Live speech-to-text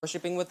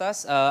worshiping with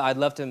us.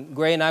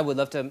 Gray and I would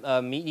love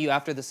to meet you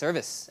after the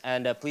service.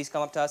 And please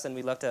come up to us, and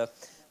we'd love to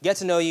get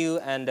to know you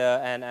and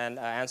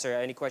answer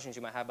any questions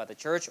you might have about the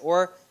church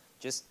or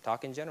just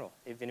talk in general.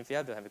 Even if you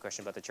have a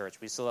question about the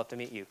church, we still love to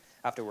meet you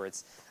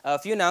afterwards. A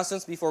few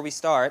announcements before we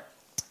start.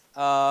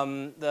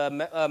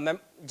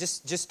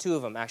 Just two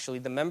of them, actually.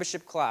 The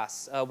membership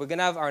class. We're going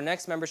to have our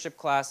next membership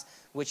class,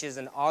 which is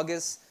on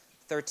August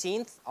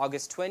 13th,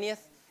 August 20th,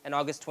 and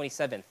August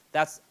 27th.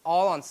 That's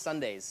all on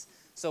Sundays.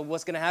 So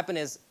what's going to happen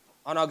is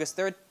on August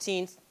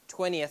 13th,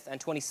 20th, and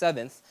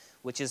 27th,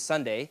 which is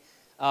Sunday,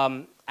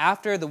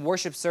 after the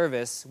worship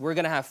service, we're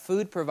going to have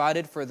food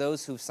provided for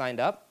those who've signed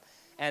up.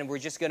 And we're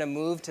just going to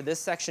move to this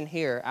section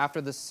here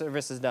after the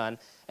service is done.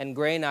 And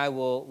Gray and I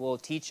will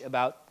teach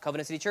about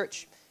Covenant City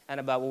Church and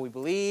about what we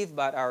believe,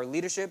 about our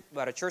leadership,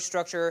 about our church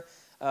structure,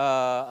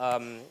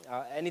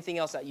 anything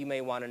else that you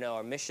may want to know,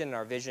 our mission,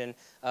 our vision.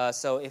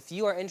 So if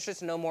you are interested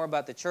to know more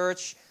about the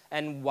church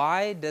and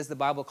why does the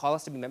Bible call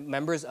us to be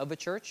members of a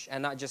church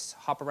and not just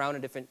hop around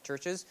in different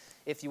churches,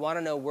 if you want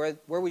to know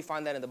where we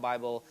find that in the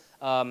Bible,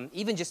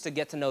 even just to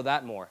get to know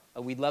that more,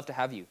 we'd love to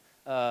have you.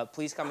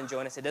 Please come and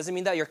join us. It doesn't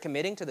mean that you're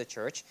committing to the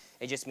church.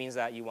 It just means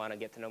that you want to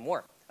get to know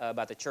more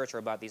about the church or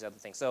about these other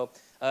things. So,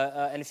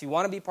 and if you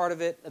want to be part of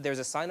it, there's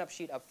a sign-up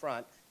sheet up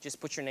front. Just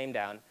put your name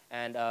down,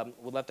 and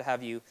we'd love to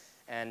have you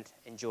and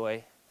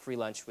enjoy free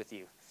lunch with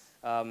you.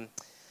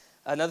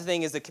 Another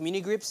thing is the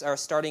community groups are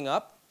starting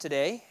up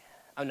today.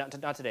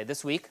 Not today,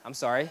 this week. I'm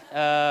sorry.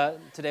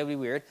 Today will be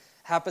weird.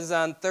 Happens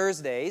on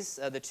Thursdays.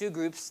 The two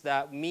groups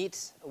that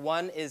meet,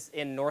 one is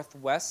in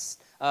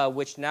Northwest,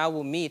 which now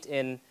will meet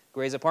in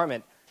Gray's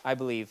apartment, I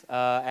believe.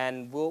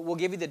 And we'll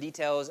give you the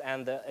details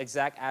and the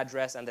exact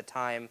address and the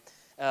time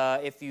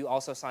if you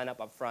also sign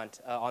up front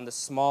on the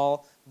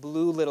small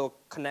blue little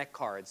connect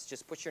cards.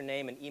 Just put your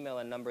name and email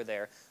and number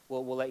there.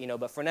 We'll let you know.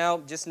 But for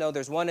now, just know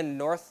there's one in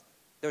West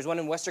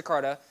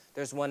Jakarta,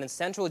 there's one in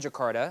Central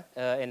Jakarta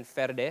in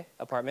Verde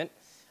apartment,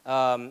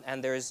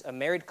 and there's a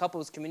married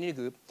couples community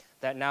group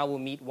that now will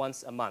meet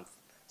once a month.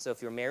 So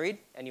if you're married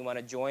and you want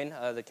to join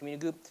the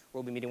community group,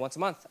 we'll be meeting once a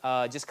month.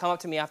 Just come up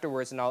to me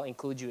afterwards, and I'll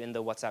include you in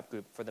the WhatsApp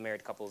group for the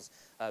married couples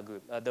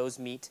group. Those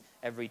meet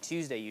every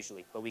Tuesday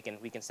usually, but we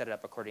can set it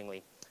up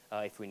accordingly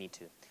if we need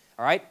to.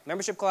 All right,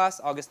 membership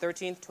class, August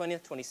 13th,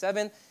 20th,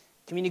 27th.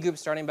 Community group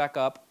starting back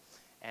up,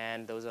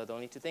 and those are the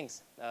only two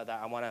things that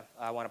I want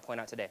to point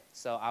out today.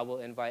 So I will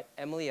invite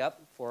Emily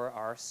up for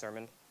our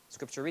sermon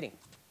scripture reading.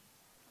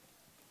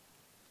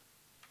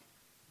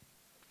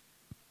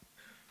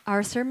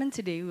 Our sermon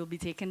today will be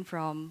taken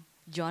from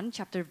John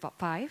chapter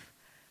 5,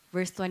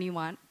 verse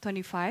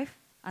 25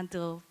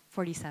 until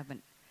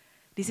 47.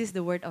 This is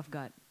the word of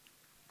God.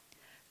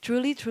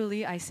 Truly,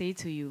 truly, I say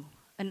to you,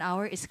 an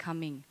hour is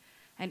coming,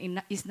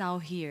 and is now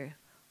here,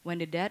 when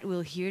the dead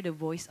will hear the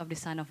voice of the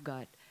Son of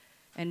God,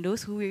 and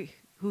those who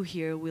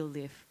hear will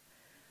live.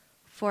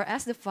 For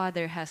as the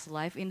Father has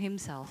life in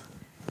himself,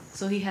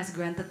 so he has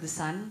granted the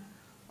Son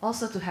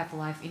also to have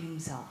life in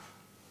himself.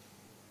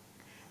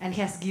 And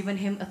he has given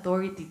him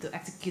authority to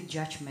execute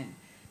judgment,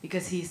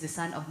 because he is the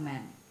Son of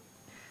Man.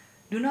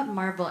 Do not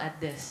marvel at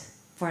this,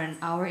 for an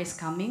hour is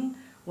coming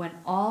when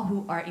all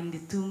who are in the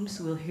tombs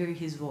will hear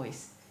his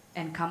voice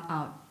and come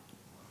out,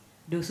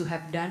 those who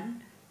have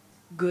done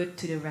good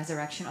to the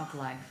resurrection of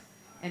life,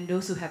 and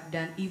those who have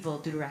done evil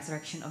to the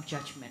resurrection of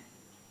judgment.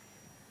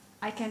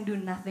 I can do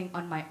nothing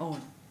on my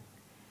own.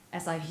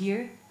 As I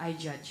hear, I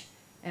judge,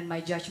 and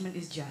my judgment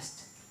is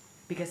just,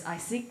 because I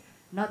seek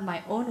not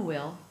my own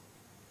will,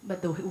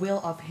 but the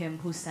will of him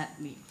who sent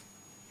me.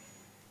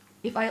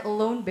 If I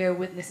alone bear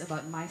witness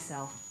about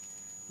myself,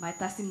 my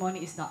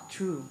testimony is not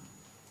true.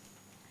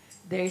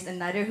 There is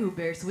another who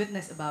bears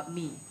witness about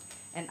me,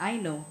 and I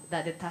know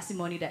that the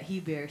testimony that he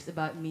bears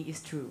about me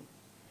is true.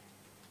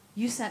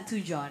 You sent to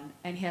John,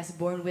 and he has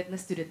borne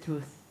witness to the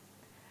truth.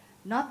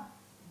 Not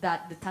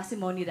that the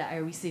testimony that I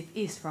receive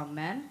is from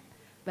man,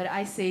 but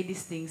I say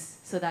these things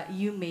so that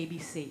you may be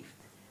saved.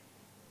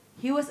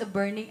 He was a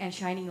burning and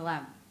shining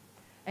lamp,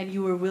 and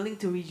you were willing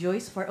to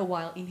rejoice for a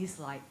while in his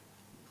light.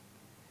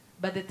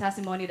 But the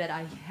testimony that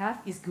I have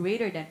is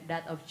greater than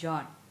that of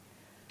John.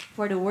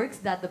 For the works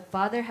that the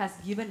Father has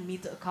given me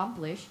to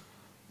accomplish,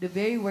 the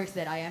very works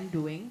that I am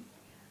doing,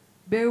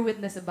 bear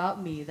witness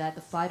about me that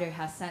the Father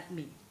has sent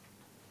me.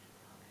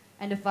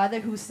 And the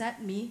Father who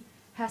sent me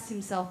has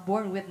himself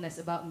borne witness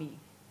about me.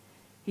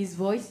 His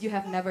voice you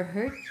have never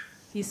heard,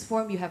 his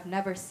form you have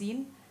never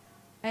seen,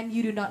 and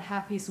you do not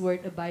have his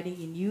word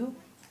abiding in you,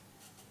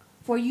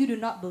 for you do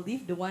not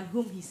believe the one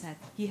whom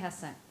he has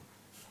sent.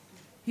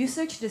 You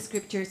search the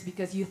scriptures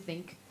because you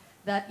think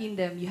that in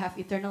them you have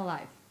eternal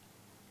life,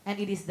 and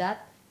it is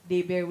that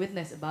they bear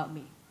witness about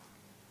me.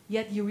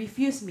 Yet you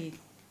refuse me.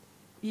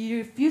 You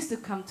refuse to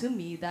come to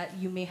me that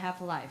you may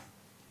have life.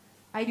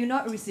 I do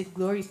not receive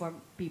glory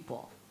from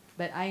people,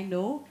 but I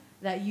know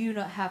that you do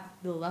not have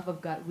the love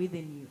of God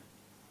within you.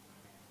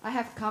 I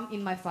have come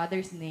in my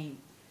Father's name,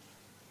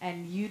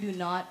 and you do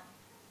not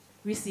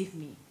receive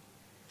me.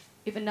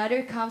 If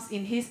another comes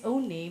in his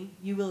own name,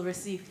 you will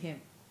receive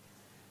him.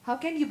 How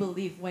can you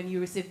believe when you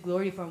receive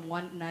glory from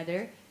one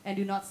another and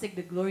do not seek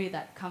the glory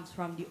that comes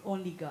from the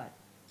only God?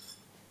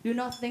 Do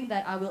not think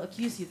that I will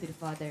accuse you to the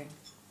Father.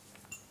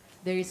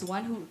 There is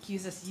one who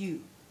accuses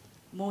you,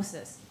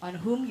 Moses, on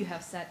whom you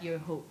have set your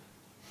hope.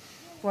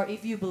 For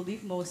if you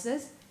believe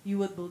Moses, you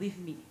would believe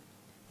me,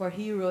 for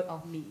he wrote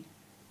of me.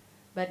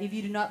 But if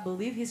you do not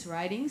believe his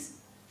writings,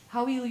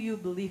 how will you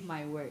believe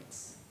my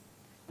words?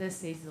 Thus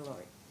says the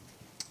Lord.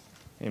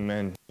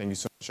 Amen. Thank you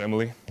so much,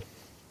 Emily.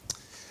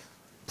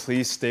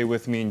 Please stay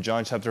with me in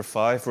John chapter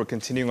 5. We're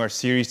continuing our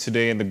series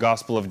today in the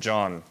Gospel of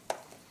John.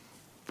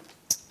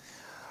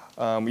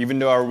 Even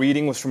though our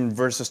reading was from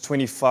verses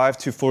 25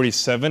 to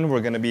 47,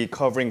 we're going to be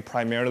covering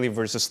primarily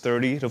verses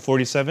 30 to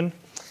 47.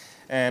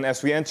 And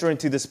as we enter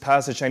into this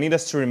passage, I need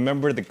us to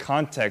remember the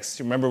context.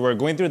 Remember, we're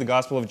going through the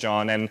Gospel of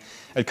John, and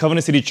at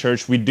Covenant City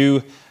Church, we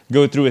do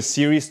go through a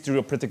series through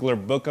a particular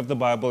book of the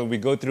Bible, and we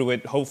go through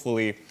it,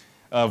 hopefully,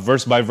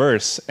 verse by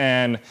verse.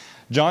 And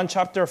John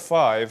chapter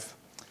 5,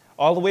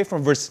 all the way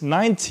from verse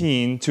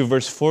 19 to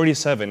verse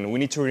 47, we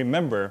need to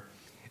remember,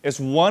 is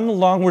one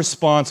long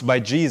response by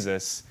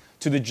Jesus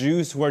to the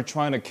Jews who are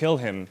trying to kill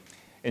him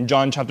in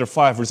John chapter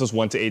 5, verses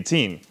 1 to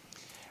 18.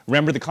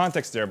 Remember the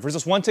context there.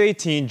 Verses 1 to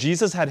 18,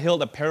 Jesus had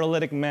healed a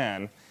paralytic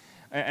man.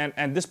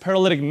 And this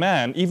paralytic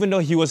man, even though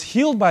he was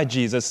healed by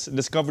Jesus,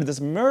 discovered this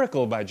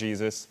miracle by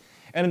Jesus,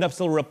 ended up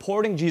still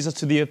reporting Jesus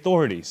to the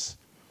authorities.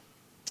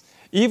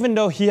 Even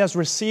though he has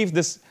received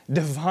this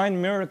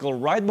divine miracle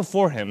right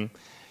before him,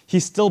 he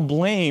still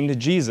blamed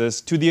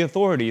Jesus to the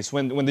authorities.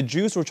 When the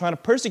Jews were trying to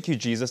persecute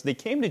Jesus, they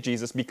came to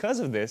Jesus because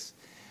of this.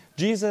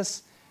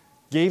 Jesus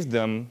gave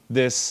them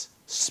this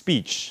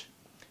speech.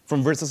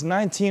 From verses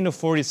 19 to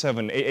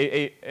 47,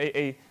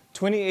 a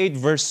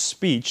 28-verse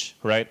speech,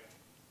 right,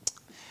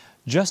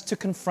 just to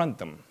confront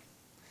them.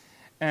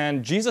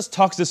 And Jesus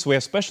talks this way,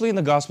 especially in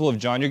the Gospel of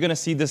John. You're going to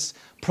see this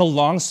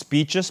prolonged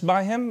speeches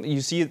by him.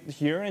 You see it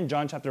here in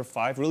John chapter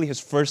 5, really his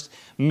first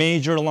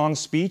major long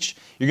speech.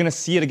 You're going to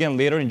see it again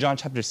later in John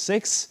chapter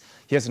 6.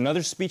 He has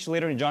another speech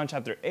later in John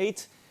chapter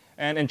 8.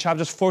 And in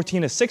chapters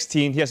 14 to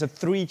 16, he has a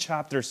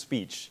 3-chapter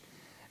speech.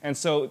 And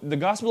so the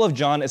Gospel of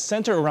John is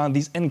centered around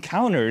these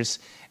encounters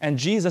and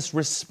Jesus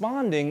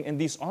responding in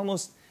these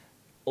almost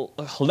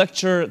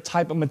lecture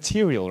type of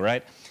material,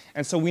 right?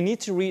 And so we need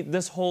to read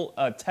this whole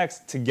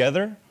text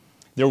together.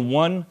 They're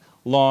one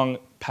long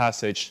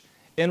passage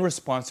in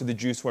response to the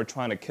Jews who are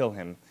trying to kill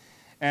him.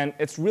 And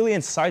it's really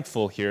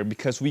insightful here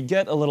because we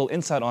get a little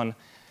insight on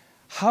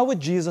how would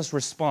Jesus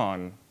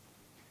respond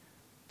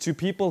to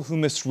people who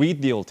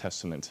misread the Old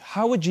Testament?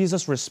 How would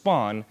Jesus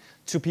respond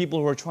to people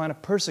who are trying to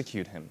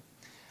persecute him?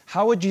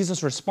 How would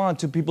Jesus respond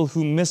to people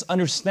who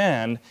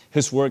misunderstand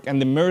his work and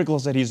the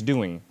miracles that he's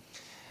doing?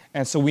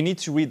 And so we need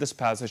to read this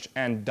passage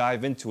and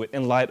dive into it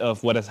in light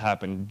of what has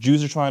happened.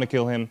 Jews are trying to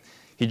kill him.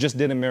 He just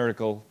did a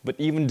miracle. But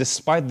even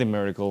despite the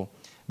miracle,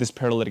 this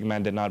paralytic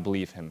man did not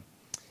believe him.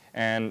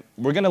 And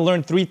we're going to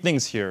learn 3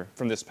 things here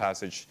from this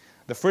passage.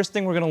 The first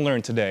thing we're going to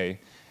learn today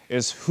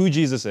is who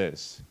Jesus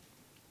is.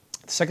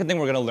 The second thing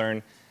we're going to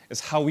learn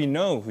is how we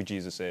know who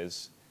Jesus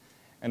is.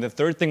 And the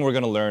third thing we're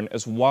going to learn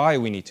is why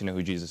we need to know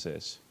who Jesus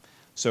is.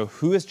 So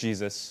who is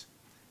Jesus,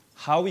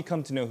 how we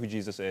come to know who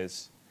Jesus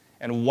is,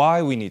 and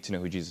why we need to know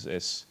who Jesus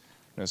is.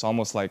 It's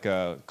almost like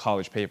a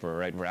college paper,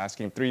 right? We're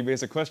asking 3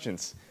 basic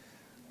questions.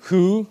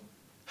 Who,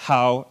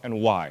 how,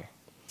 and why.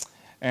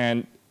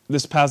 And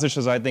this passage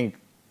is, I think,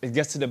 it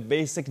gets to the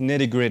basic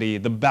nitty-gritty,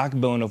 the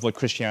backbone of what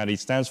Christianity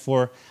stands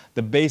for,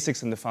 the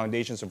basics and the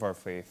foundations of our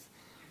faith.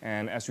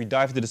 And as we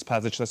dive into this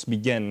passage, let's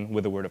begin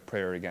with a word of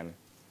prayer again.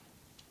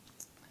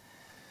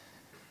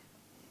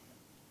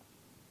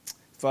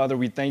 Father,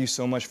 we thank you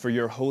so much for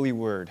your holy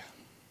word.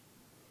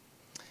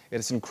 It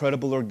is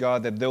incredible, Lord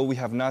God, that though we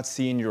have not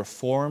seen your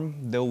form,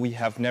 though we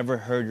have never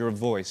heard your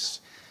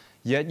voice,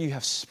 yet you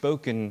have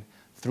spoken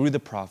through the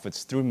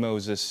prophets, through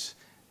Moses,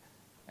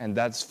 and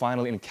that's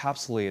finally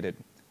encapsulated,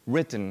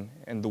 written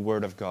in the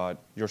word of God,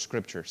 your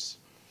scriptures.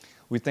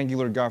 We thank you,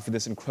 Lord God, for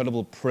this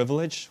incredible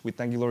privilege. We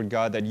thank you, Lord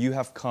God, that you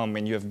have come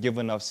and you have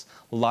given us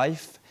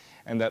life,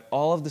 and that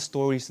all of the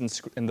stories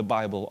in the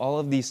Bible, all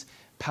of these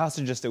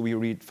passages that we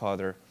read,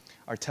 Father,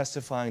 are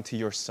testifying to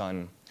your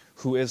Son,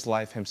 who is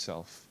life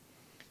himself.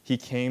 He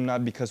came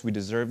not because we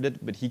deserved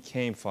it, but he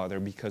came, Father,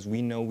 because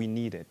we know we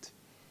need it.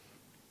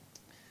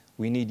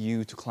 We need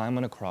you to climb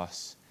on a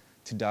cross,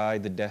 to die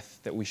the death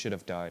that we should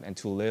have died, and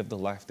to live the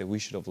life that we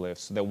should have lived,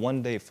 so that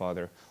one day,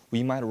 Father,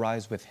 we might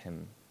rise with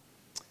him.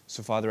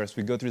 So, Father, as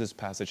we go through this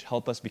passage,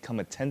 help us become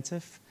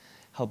attentive,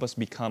 help us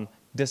become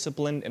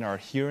disciplined in our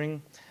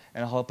hearing,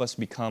 and help us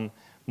become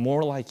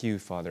more like you,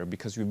 Father,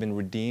 because we've been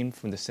redeemed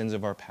from the sins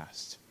of our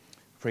past.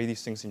 Pray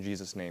these things in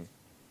Jesus' name.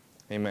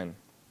 Amen.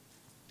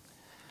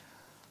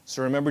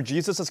 So remember,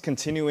 Jesus is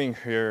continuing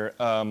here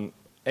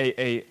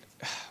a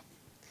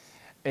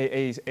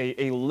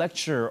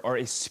lecture or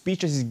a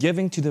speech that he's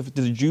giving to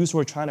the Jews who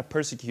are trying to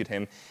persecute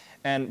him.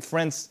 And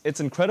friends, it's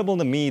incredible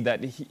to me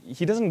that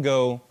he doesn't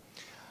go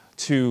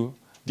to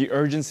the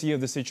urgency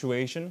of the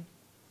situation.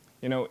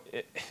 You know,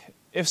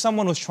 if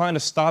someone was trying to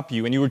stop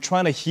you and you were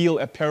trying to heal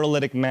a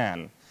paralytic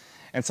man,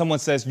 and someone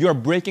says, you're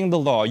breaking the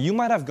law, you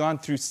might have gone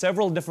through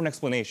several different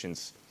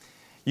explanations.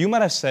 You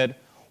might have said,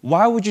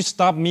 why would you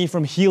stop me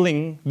from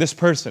healing this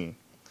person?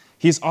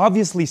 He's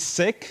obviously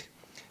sick.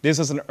 This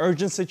is an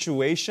urgent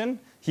situation.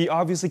 He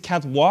obviously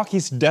can't walk.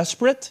 He's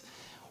desperate.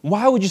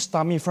 Why would you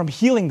stop me from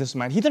healing this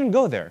man? He didn't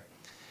go there.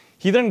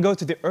 He didn't go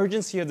to the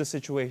urgency of the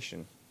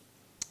situation.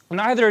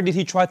 Neither did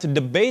he try to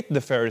debate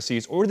the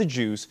Pharisees or the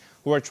Jews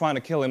who are trying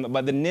to kill him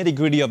about the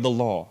nitty-gritty of the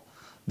law,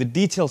 the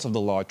details of the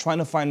law, trying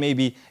to find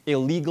maybe a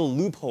legal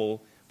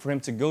loophole for him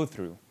to go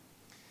through.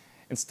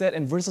 Instead,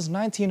 in verses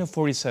 19 to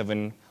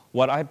 47,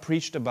 what I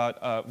preached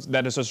about,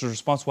 that is a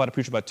response to what I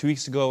preached about 2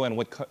 weeks ago and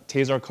what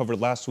Tazar covered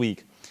last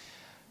week,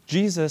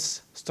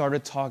 Jesus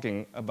started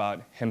talking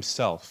about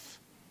himself.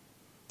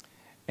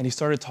 And he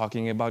started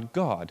talking about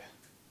God.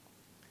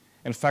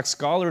 In fact,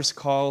 scholars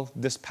call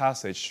this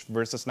passage,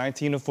 verses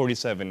 19 to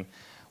 47,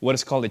 what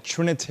is called a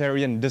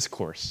Trinitarian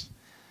discourse.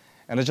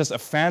 And it's just a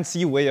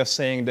fancy way of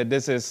saying that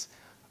this is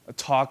a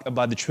talk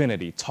about the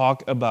Trinity,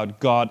 talk about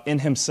God in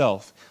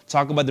himself,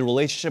 talk about the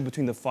relationship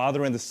between the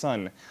Father and the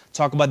Son,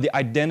 talk about the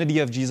identity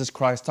of Jesus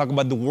Christ, talk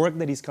about the work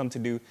that he's come to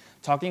do,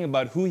 talking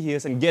about who he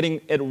is and getting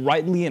it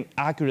rightly and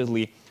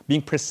accurately,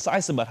 being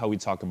precise about how we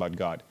talk about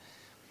God.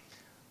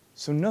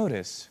 So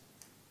notice,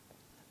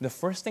 the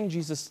first thing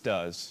Jesus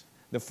does,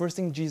 the first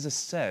thing Jesus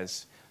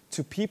says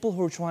to people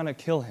who are trying to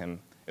kill him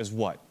is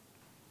what?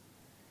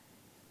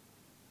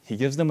 He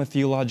gives them a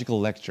theological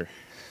lecture.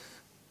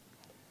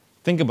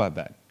 Think about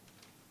that.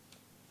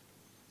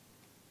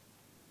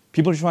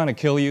 People are trying to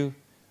kill you.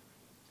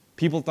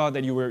 People thought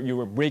that you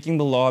were breaking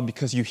the law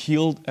because you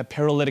healed a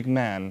paralytic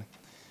man.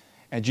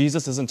 And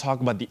Jesus doesn't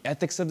talk about the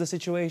ethics of the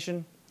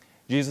situation.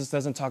 Jesus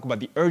doesn't talk about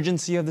the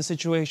urgency of the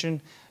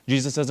situation.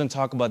 Jesus doesn't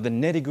talk about the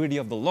nitty-gritty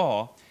of the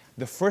law.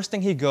 The first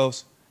thing he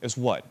goes is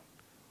what?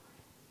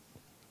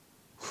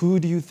 Who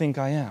do you think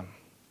I am?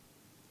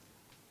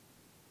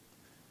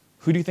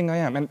 Who do you think I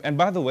am? And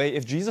by the way,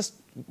 if Jesus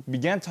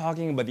began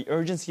talking about the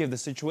urgency of the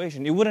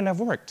situation, it wouldn't have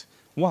worked.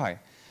 Why?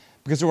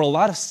 Because there were a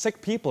lot of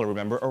sick people,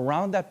 remember,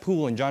 around that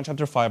pool in John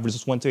chapter 5,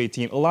 verses 1 to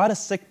 18. A lot of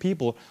sick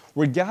people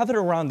were gathered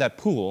around that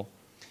pool,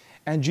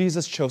 and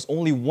Jesus chose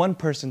only one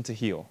person to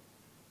heal.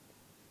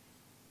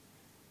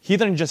 He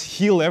didn't just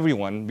heal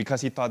everyone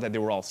because he thought that they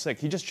were all sick.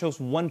 He just chose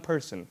one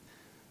person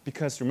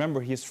because,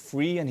 remember, he's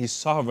free and he's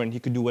sovereign. He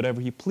could do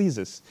whatever he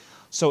pleases.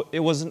 So it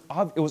was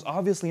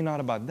obviously not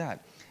about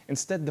that.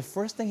 Instead, the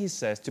first thing he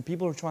says to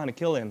people who are trying to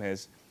kill him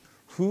is,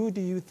 who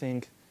do you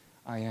think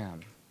I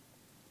am?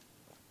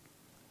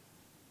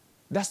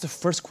 That's the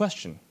first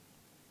question.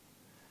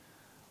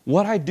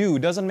 What I do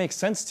doesn't make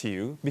sense to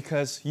you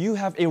because you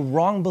have a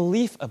wrong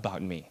belief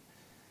about me.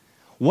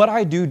 What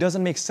I do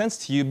doesn't make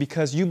sense to you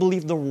because you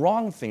believe the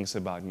wrong things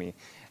about me.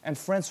 And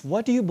friends,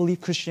 what do you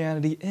believe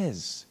Christianity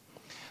is?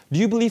 Do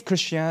you believe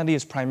Christianity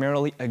is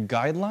primarily a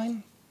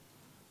guideline?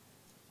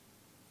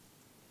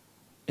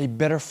 A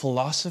better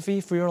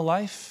philosophy for your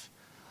life?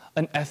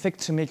 An ethic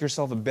to make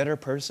yourself a better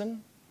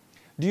person?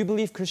 Do you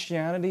believe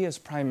Christianity is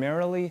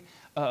primarily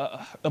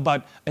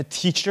about a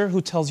teacher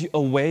who tells you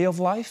a way of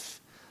life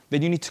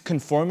that you need to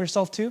conform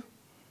yourself to?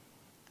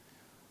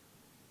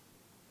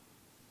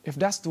 If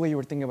that's the way you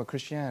were thinking about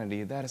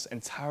Christianity, that is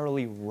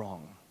entirely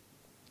wrong.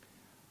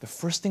 The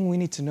first thing we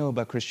need to know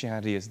about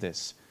Christianity is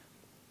this.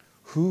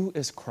 Who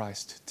is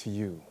Christ to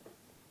you?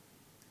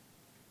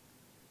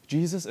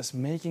 Jesus is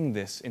making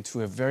this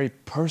into a very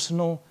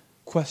personal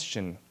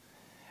question.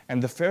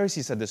 And the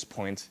Pharisees at this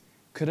point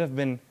could have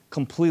been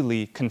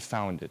completely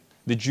confounded.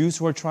 The Jews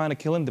who were trying to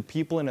kill him, the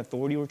people in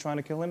authority who were trying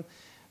to kill him,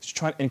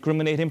 trying to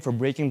incriminate him for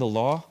breaking the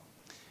law,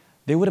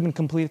 they would have been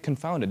completely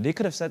confounded. They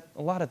could have said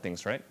a lot of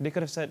things, right? They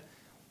could have said,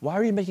 why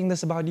are you making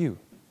this about you?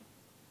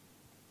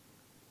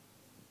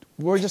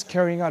 We're just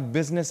carrying out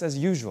business as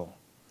usual.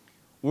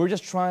 We're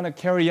just trying to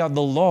carry out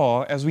the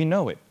law as we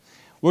know it.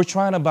 We're just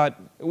trying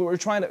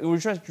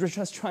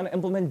to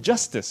implement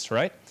justice,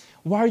 right?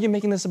 Why are you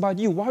making this about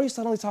you? Why are you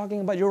suddenly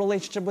talking about your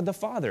relationship with the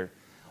Father?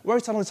 Why are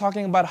you suddenly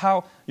talking about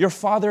how your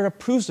Father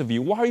approves of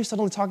you? Why are you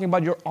suddenly talking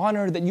about your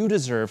honor that you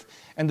deserve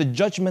and the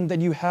judgment that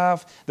you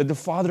have that the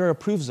Father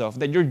approves of,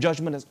 that your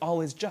judgment is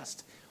always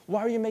just? Why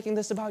are you making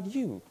this about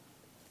you?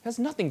 It has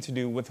nothing to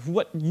do with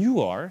what you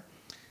are.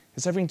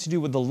 It's everything to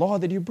do with the law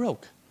that you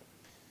broke.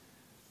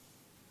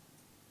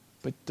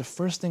 But the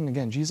first thing,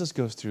 again, Jesus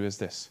goes through is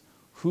this.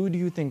 Who do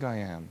you think I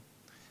am?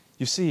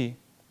 You see,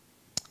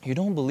 you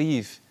don't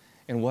believe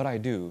in what I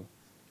do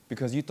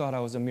because you thought I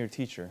was a mere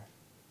teacher.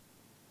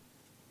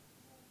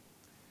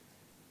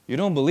 You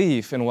don't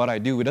believe in what I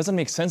do. It doesn't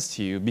make sense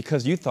to you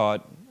because you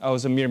thought I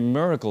was a mere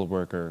miracle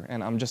worker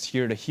and I'm just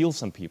here to heal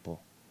some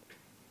people.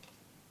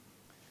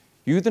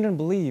 You didn't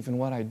believe in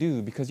what I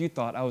do because you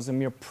thought I was a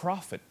mere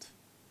prophet.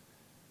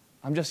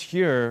 I'm just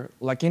here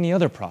like any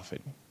other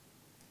prophet.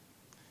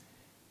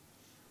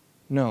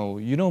 No,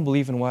 you don't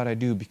believe in what I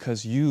do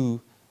because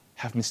you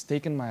have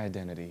mistaken my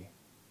identity.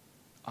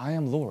 I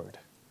am Lord.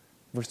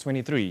 Verse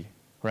 23,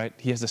 right?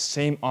 He has the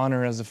same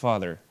honor as the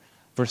Father.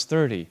 Verse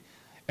 30,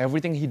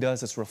 everything he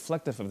does is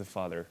reflective of the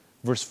Father.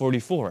 Verse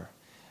 44,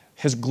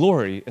 His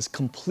glory is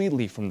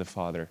completely from the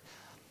Father.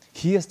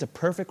 He is the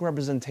perfect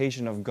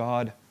representation of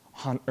God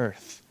on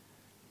earth.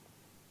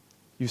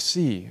 You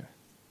see,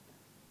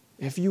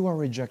 if you are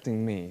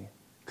rejecting me,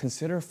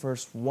 consider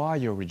first why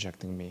you're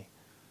rejecting me.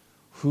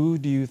 Who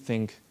do you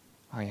think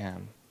I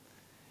am?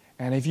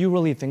 And if you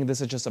really think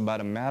this is just about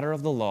a matter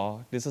of the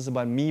law, this is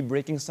about me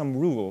breaking some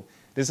rule,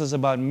 this is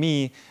about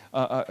me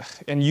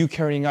and you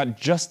carrying out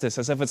justice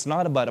as if it's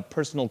not about a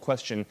personal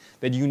question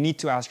that you need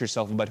to ask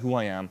yourself about who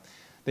I am,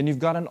 then you've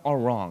gotten all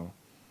wrong.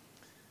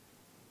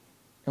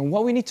 And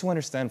what we need to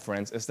understand,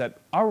 friends, is that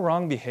our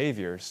wrong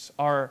behaviors,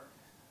 our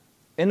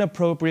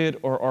inappropriate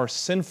or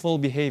sinful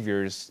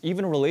behaviors,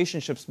 even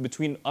relationships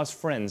between us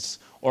friends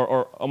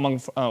or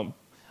among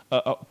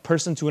a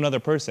person to another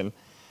person,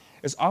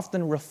 is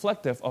often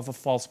reflective of a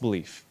false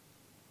belief.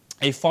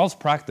 A false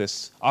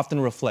practice often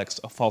reflects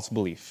a false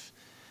belief.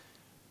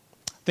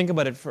 Think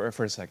about it for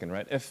a second,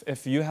 right?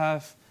 If you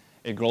have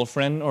a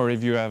girlfriend or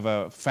if you have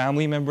a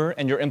family member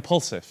and you're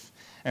impulsive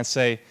and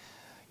say,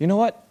 you know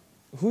what,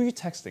 who are you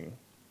texting?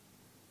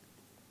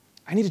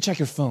 I need to check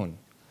your phone.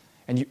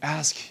 And you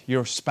ask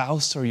your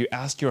spouse or you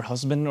ask your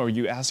husband or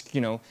you ask,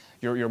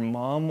 your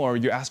mom or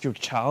you ask your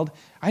child,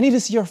 I need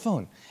to see your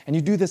phone. And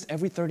you do this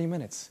every 30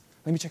 minutes.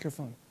 Let me check your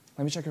phone.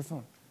 Let me check your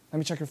phone. Let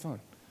me check your phone.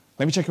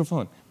 Let me check your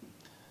phone.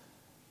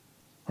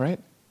 Right?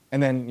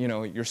 And then,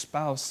 your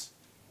spouse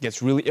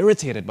gets really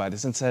irritated by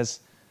this and says,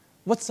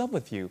 what's up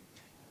with you?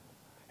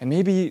 And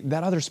maybe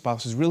that other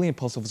spouse who's really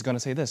impulsive is going to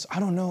say this,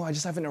 I don't know, I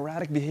just have an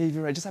erratic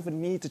behavior. I just have a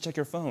need to check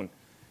your phone.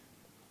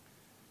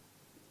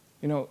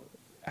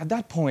 At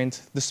that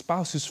point, the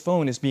spouse whose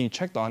phone is being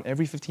checked on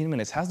every 15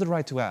 minutes has the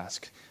right to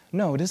ask,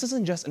 no, this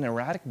isn't just an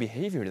erratic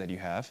behavior that you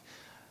have.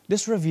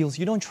 This reveals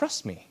you don't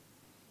trust me.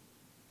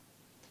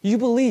 You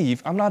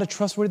believe I'm not a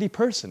trustworthy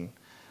person.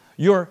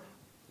 Your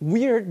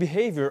weird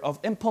behavior of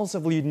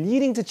impulsively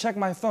needing to check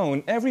my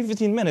phone every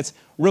 15 minutes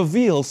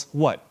reveals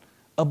what?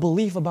 A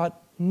belief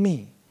about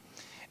me.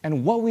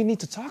 And what we need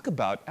to talk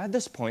about at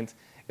this point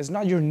is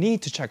not your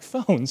need to check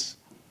phones,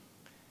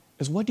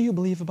 is what do you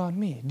believe about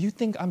me? Do you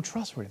think I'm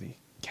trustworthy?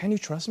 Can you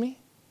trust me?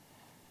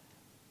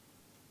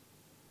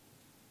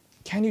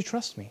 Can you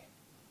trust me?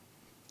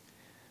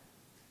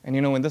 And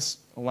in this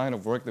line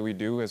of work that we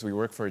do as we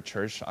work for a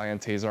church, I and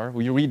Tazar,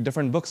 we read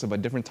different books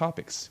about different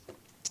topics.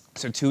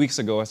 So 2 weeks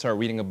ago, I started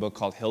reading a book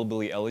called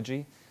Hillbilly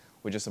Elegy,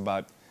 which is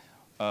about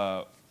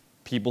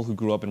people who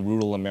grew up in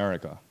rural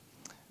America.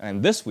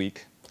 And this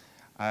week,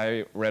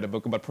 I read a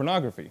book about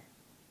pornography.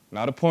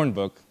 Not a porn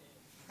book,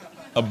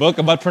 a book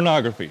about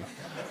pornography.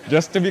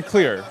 Just to be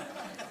clear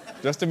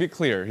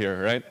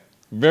here, right?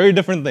 Very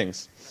different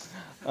things.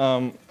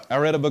 I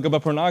read a book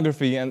about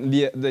pornography and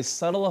the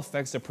subtle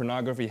effects that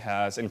pornography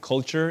has in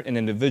culture, in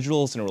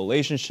individuals, in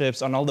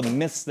relationships, on all the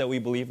myths that we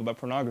believe about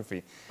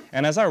pornography.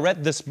 And as I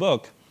read this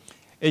book,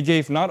 it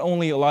gave not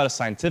only a lot of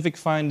scientific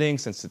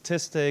findings and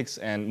statistics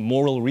and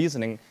moral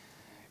reasoning,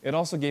 it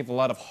also gave a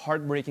lot of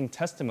heartbreaking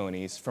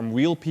testimonies from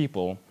real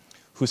people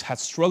who's had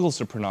struggles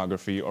with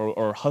pornography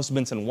or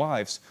husbands and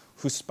wives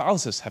whose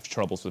spouses have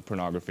troubles with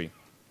pornography.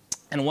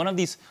 And one of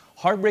these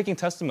heartbreaking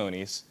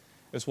testimonies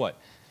is what?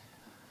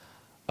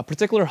 A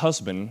particular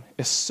husband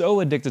is so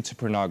addicted to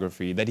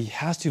pornography that he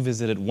has to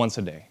visit it once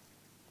a day.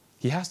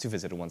 He has to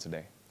visit it once a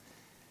day.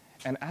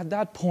 And at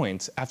that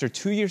point, after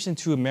 2 years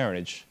into a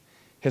marriage,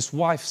 his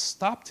wife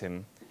stopped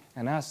him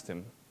and asked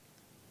him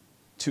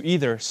to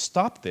either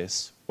stop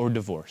this or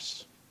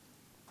divorce.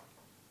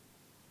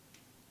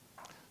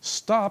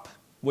 Stop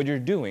what you're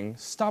doing,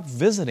 stop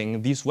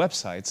visiting these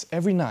websites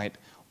every night,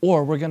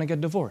 or we're going to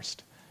get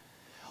divorced.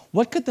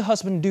 What could the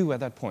husband do at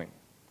that point?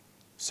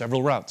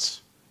 Several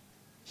routes.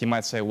 He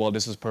might say, well,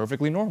 this is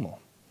perfectly normal.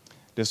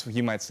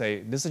 He might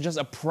say, this is just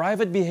a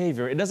private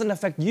behavior. It doesn't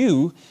affect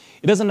you.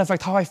 It doesn't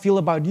affect how I feel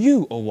about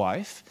you, O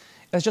wife.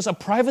 It's just a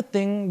private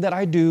thing that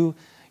I do.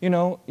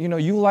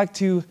 You like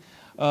to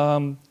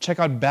check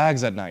out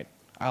bags at night.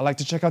 I like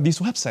to check out these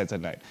websites at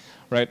night,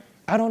 right?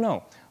 I don't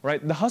know,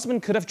 right? The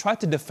husband could have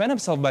tried to defend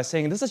himself by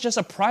saying, this is just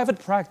a private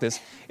practice.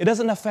 It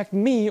doesn't affect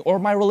me or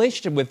my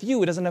relationship with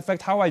you. It doesn't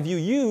affect how I view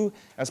you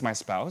as my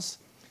spouse.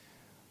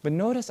 But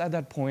notice at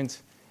that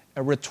point,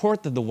 a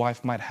retort that the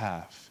wife might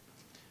have.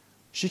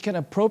 She can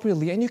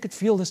appropriately, and you could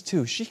feel this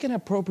too, she can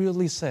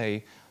appropriately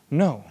say,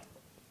 no.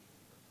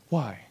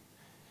 Why?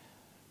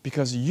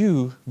 Because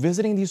you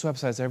visiting these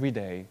websites every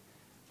day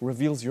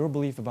reveals your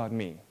belief about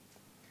me.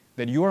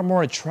 That you are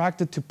more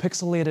attracted to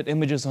pixelated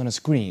images on a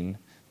screen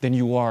than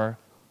you are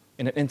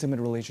in an intimate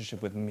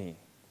relationship with me.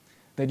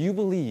 That you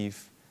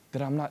believe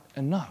that I'm not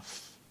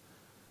enough.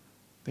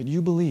 That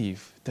you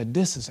believe that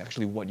this is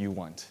actually what you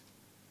want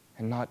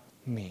and not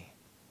me.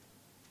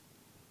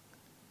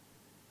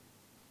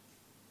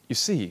 You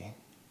see,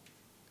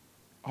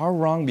 our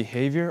wrong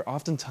behavior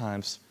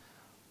oftentimes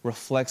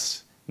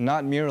reflects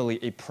not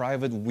merely a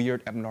private,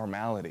 weird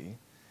abnormality,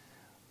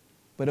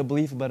 but a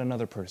belief about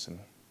another person.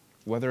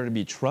 Whether it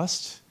be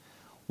trust,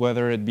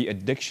 whether it be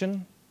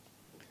addiction,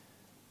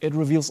 it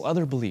reveals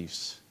other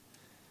beliefs.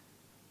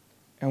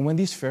 And when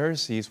these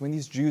Pharisees, when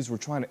these Jews were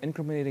trying to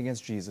incriminate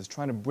against Jesus,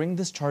 trying to bring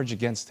this charge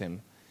against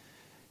him,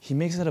 he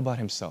makes it about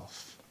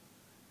himself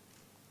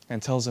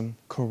and tells them,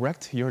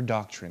 correct your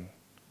doctrine.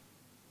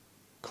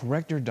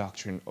 Correct your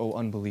doctrine, O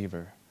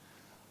unbeliever.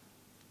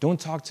 Don't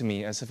talk to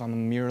me as if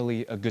I'm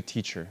merely a good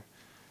teacher.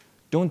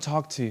 Don't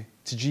talk to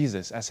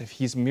Jesus as if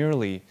he's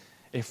merely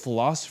a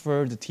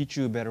philosopher to teach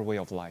you a better way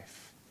of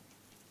life.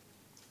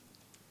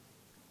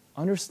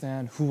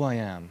 Understand who I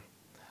am.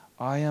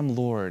 I am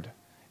Lord.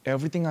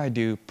 Everything I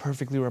do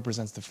perfectly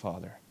represents the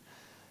Father.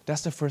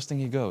 That's the first thing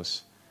he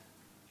goes.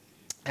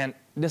 And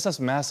this has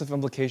massive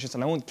implications,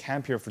 and I won't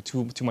camp here for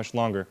too much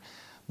longer.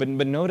 But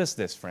notice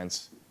this,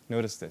 friends.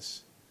 Notice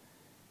this.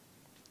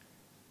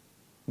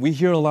 We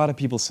hear a lot of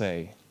people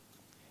say,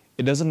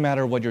 it doesn't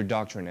matter what your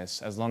doctrine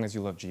is as long as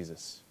you love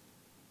Jesus.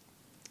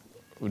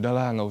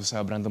 Udahlah, nggak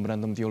usah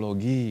berantem-berantem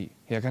teologi,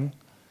 ya kan?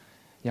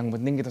 Yang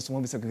penting kita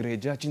semua bisa ke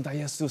gereja, cinta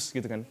Yesus,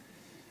 gitu kan?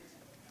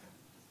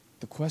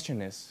 The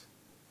question is,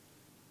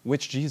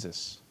 which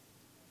Jesus?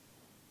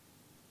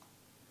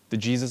 The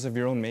Jesus of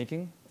your own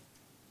making?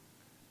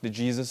 The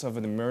Jesus of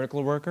the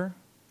miracle worker?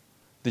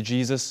 The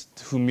Jesus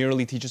who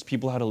merely teaches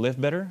people how to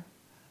live better?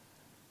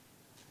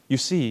 You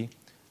see,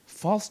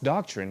 false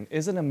doctrine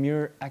isn't a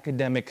mere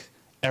academic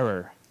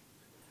error.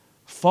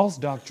 False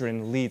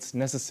doctrine leads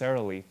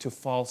necessarily to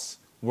false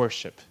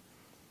worship.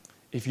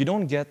 If you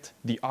don't get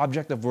the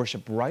object of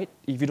worship right,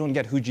 if you don't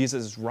get who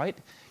Jesus is right,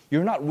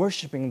 you're not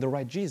worshiping the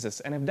right Jesus.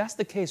 And if that's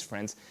the case,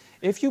 friends,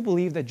 if you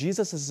believe that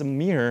Jesus is a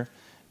mere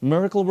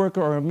miracle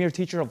worker or a mere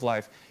teacher of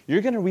life,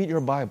 you're going to read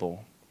your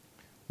Bible.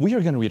 We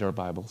are going to read our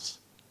Bibles.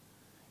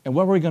 And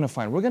what we're going to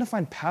find? We're going to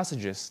find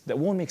passages that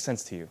won't make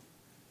sense to you.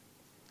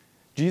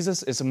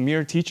 Jesus is a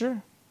mere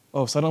teacher?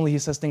 Oh, suddenly he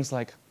says things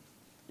like,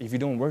 if you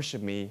don't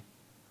worship me,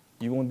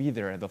 you won't be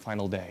there at the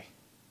final day.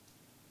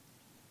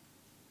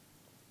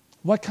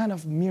 What kind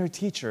of mere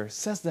teacher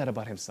says that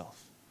about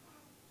himself?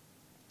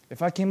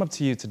 If I came up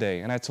to you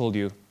today and I told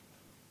you,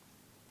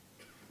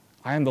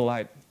 I am the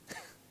light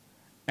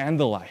and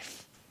the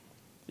life.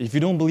 If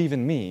you don't believe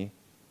in me,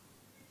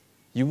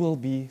 you will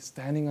be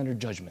standing under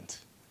judgment.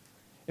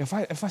 If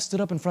I stood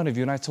up in front of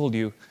you and I told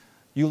you,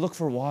 you look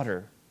for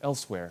water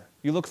elsewhere,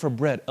 you look for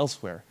bread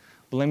elsewhere,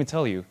 but let me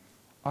tell you,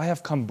 I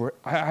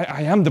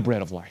am the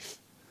bread of life.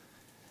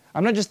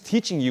 I'm not just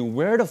teaching you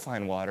where to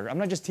find water. I'm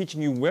not just teaching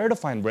you where to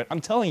find bread.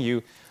 I'm telling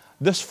you,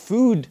 this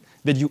food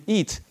that you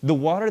eat, the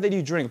water that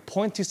you drink,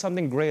 point to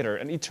something greater,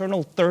 an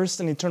eternal thirst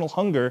and eternal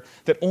hunger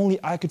that only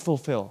I could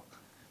fulfill.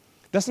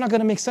 That's not going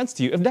to make sense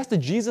to you. If that's the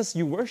Jesus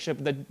you worship,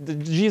 the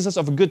Jesus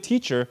of a good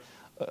teacher,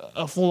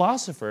 a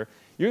philosopher,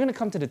 you're going to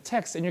come to the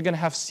text and you're going to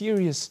have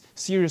serious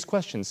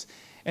questions.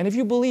 And if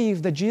you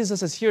believe that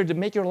Jesus is here to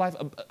make your life,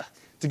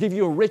 to give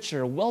you a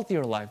richer,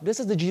 wealthier life, this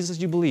is the Jesus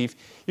you believe,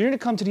 you're going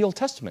to come to the Old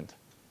Testament.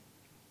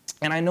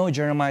 And I know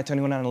Jeremiah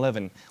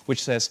 21:11,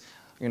 which says,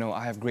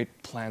 I have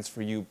great plans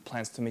for you,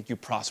 plans to make you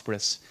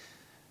prosperous.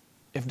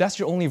 If that's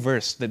your only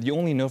verse that you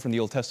only know from the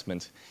Old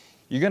Testament,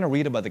 you're going to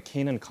read about the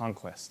Canaan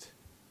conquest.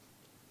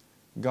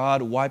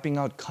 God wiping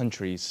out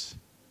countries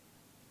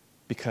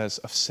because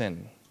of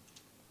sin.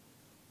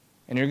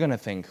 And you're going to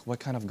think,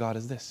 what kind of God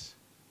is this?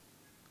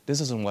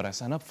 This isn't what I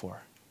signed up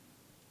for.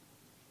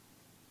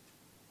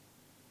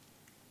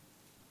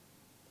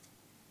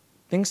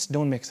 Things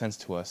don't make sense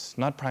to us,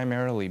 not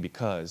primarily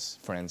because,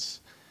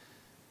 friends,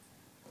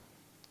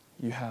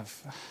 you have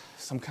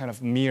some kind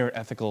of mere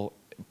ethical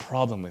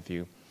problem with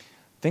you.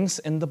 Things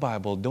in the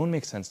Bible don't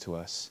make sense to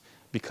us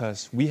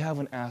because we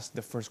haven't asked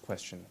the first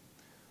question.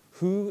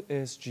 Who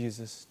is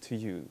Jesus to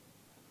you?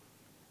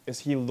 Is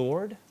he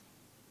Lord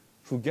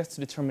who gets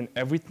to determine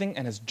everything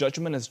and his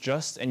judgment is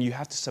just and you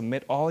have to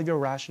submit all your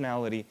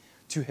rationality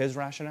to his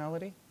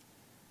rationality?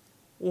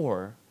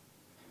 Or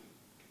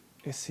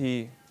is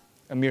he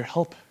a mere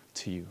help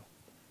to you?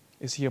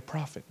 Is he a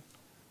prophet?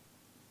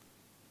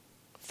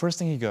 First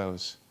thing he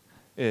goes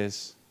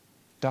is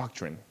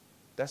doctrine.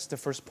 That's the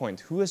first point.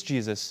 Who is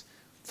Jesus?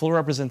 Full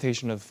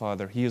representation of the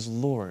Father. He is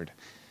Lord.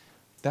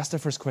 That's the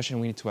first question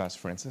we need to ask,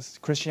 friends.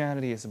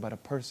 Christianity is about a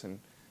person,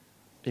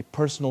 a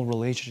personal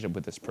relationship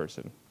with this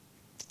person.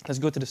 Let's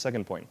go to the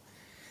second point.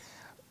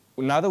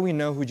 Now that we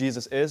know who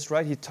Jesus is,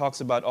 right, he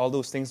talks about all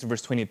those things in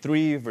verse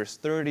 23, verse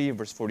 30,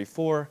 verse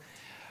 44.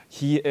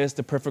 He is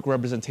the perfect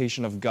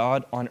representation of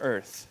God on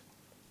earth.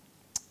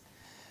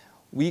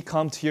 We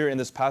come here in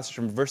this passage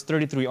from verse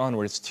 33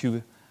 onwards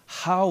to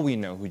how we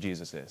know who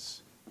Jesus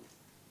is.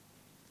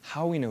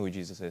 How we know who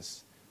Jesus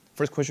is.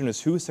 First question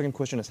is who, second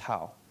question is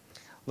how.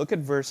 Look at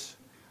verse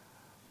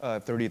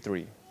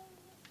 33.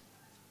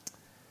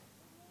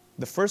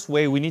 The first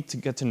way we need to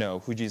get to know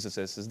who Jesus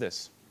is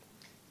this.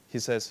 He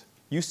says,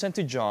 you sent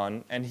to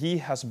John, and he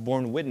has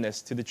borne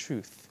witness to the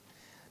truth.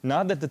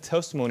 Not that the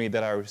testimony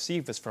that I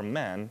received is from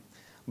man,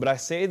 but I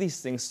say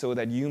these things so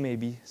that you may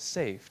be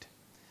saved.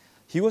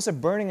 He was a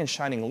burning and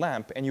shining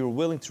lamp, and you were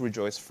willing to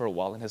rejoice for a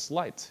while in his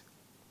light.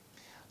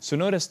 So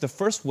notice the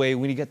first way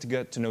we get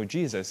to know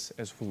Jesus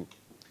is who?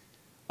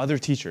 Other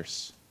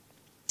teachers.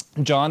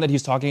 John that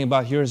he's talking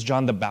about here is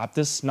John the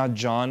Baptist, not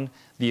John,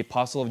 the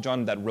apostle of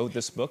John that wrote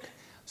this book.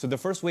 So the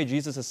first way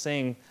Jesus is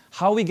saying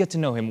how we get to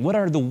know him, what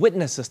are the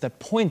witnesses that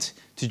point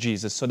to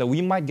Jesus so that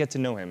we might get to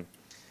know him?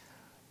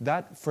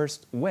 That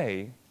first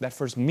way, that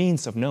first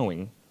means of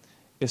knowing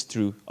is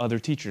through other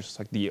teachers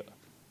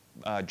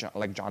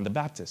like John the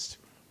Baptist.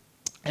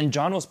 And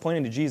John was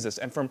pointing to Jesus.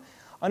 And from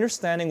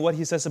understanding what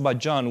he says about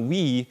John,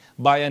 we,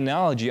 by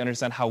analogy,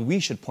 understand how we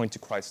should point to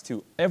Christ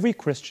too. Every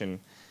Christian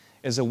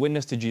is a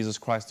witness to Jesus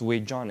Christ the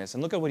way John is.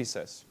 And look at what he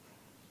says.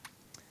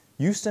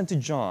 You sent to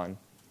John,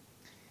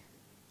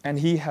 and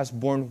he has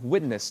borne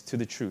witness to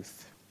the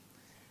truth.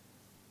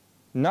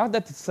 Not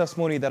that the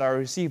testimony that I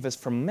receive is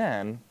from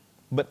man,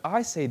 but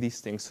I say these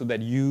things so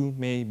that you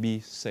may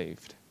be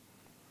saved.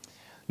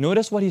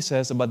 Notice what he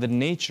says about the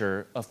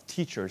nature of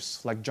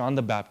teachers like John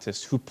the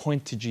Baptist who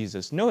point to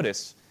Jesus.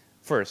 Notice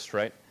first,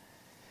 right,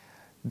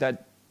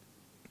 that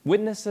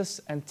witnesses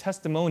and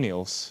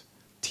testimonials,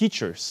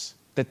 teachers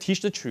that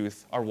teach the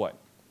truth are what?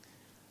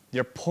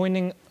 They're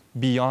pointing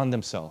beyond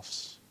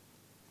themselves.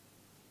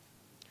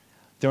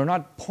 They're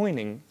not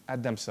pointing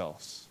at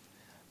themselves.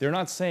 They're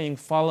not saying,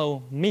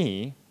 follow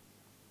me.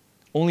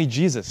 Only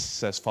Jesus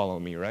says, follow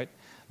me, right?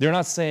 They're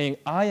not saying,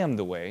 I am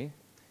the way.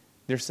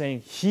 They're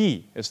saying,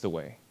 he is the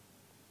way.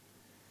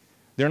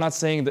 They're not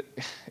saying that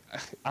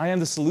I am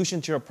the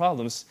solution to your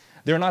problems.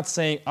 They're not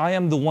saying, I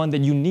am the one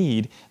that you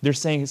need. They're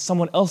saying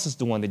someone else is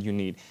the one that you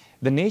need.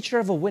 The nature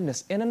of a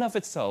witness in and of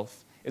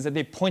itself is that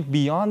they point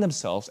beyond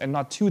themselves and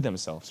not to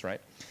themselves,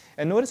 right?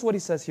 And notice what he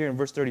says here in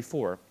verse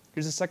 34.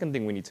 Here's the second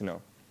thing we need to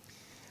know.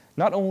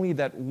 Not only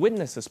that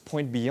witnesses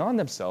point beyond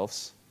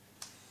themselves,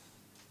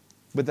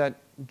 but that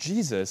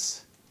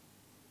Jesus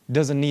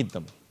doesn't need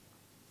them.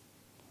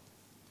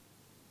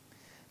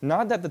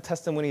 Not that the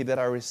testimony that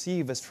I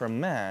receive is from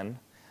man,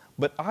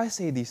 but I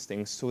say these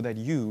things so that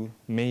you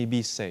may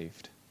be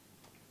saved.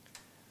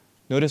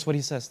 Notice what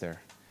he says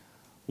there.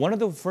 One of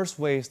the first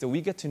ways that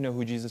we get to know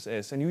who Jesus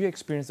is, and you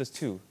experience this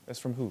too, is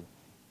from who?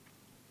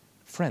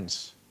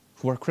 Friends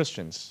who are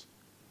Christians.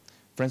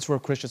 Friends who are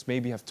Christians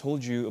maybe have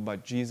told you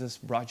about Jesus,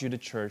 brought you to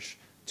church,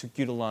 took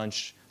you to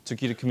lunch,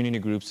 took you to community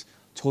groups,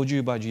 told you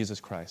about Jesus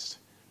Christ.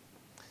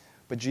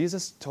 But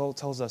Jesus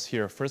tells us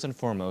here, first and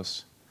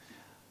foremost,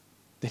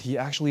 that he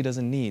actually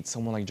doesn't need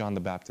someone like John the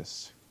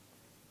Baptist.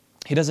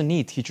 He doesn't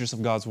need teachers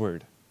of God's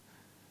word.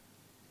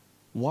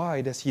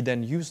 Why does he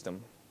then use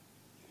them?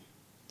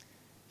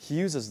 He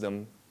uses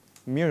them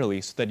merely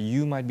so that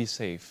you might be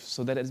saved,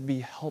 so that it be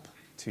help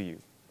to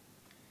you.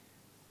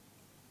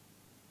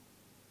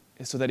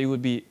 So that it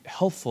would be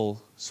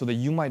helpful so that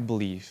you might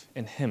believe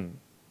in him.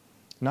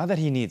 Not that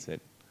he needs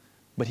it,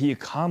 but he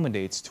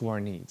accommodates to our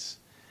needs.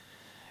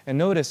 And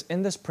notice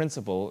in this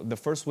principle, the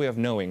first way of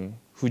knowing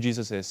who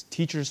Jesus is,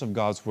 teachers of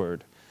God's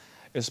word,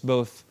 is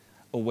both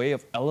a way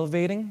of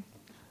elevating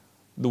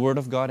the word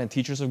of God and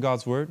teachers of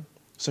God's word,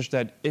 such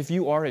that if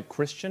you are a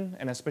Christian,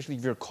 and especially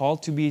if you're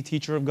called to be a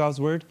teacher of God's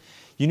word,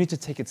 you need to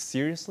take it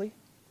seriously,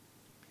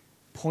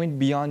 point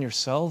beyond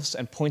yourselves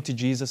and point to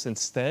Jesus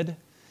instead.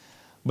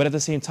 But at the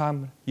same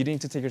time, you need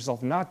to take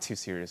yourself not too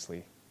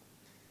seriously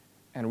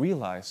and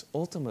realize,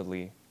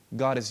 ultimately,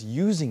 God is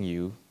using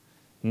you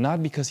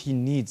not because he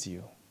needs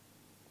you.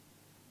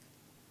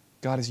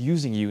 God is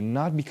using you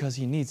not because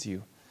he needs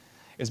you.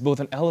 It's both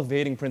an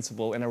elevating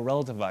principle and a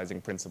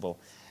relativizing principle.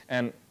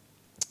 And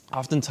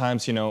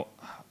oftentimes,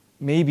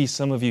 maybe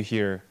some of you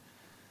here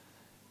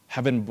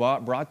have been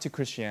brought to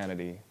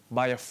Christianity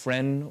by a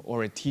friend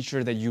or a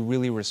teacher that you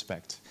really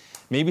respect.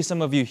 Maybe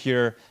some of you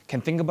here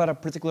can think about a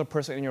particular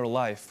person in your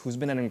life who's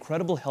been an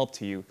incredible help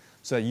to you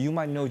so that you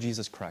might know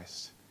Jesus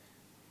Christ.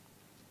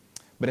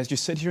 But as you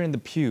sit here in the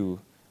pew,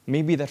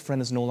 maybe that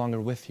friend is no longer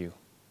with you.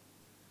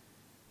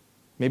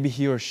 Maybe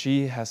he or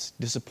she has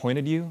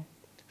disappointed you,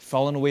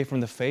 fallen away from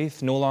the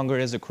faith, no longer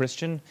is a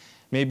Christian.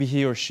 Maybe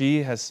he or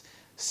she has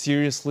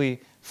seriously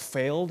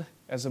failed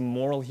as a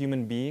moral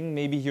human being.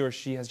 Maybe he or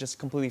she has just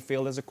completely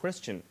failed as a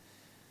Christian.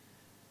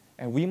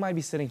 And we might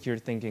be sitting here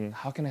thinking,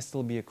 how can I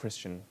still be a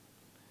Christian?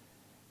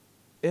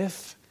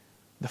 If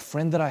the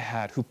friend that I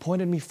had who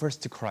pointed me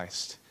first to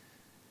Christ,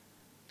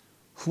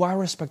 who I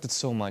respected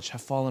so much,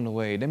 have fallen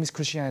away, that means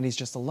Christianity is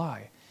just a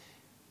lie.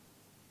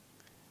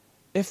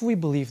 If we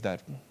believe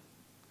that,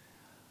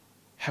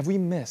 have we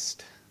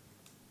missed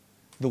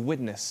the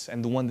witness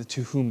and the one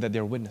to whom that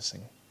they're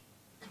witnessing?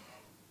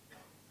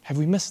 Have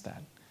we missed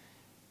that?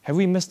 Have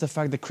we missed the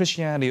fact that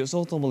Christianity is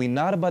ultimately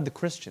not about the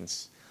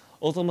Christians,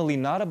 ultimately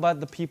not about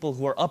the people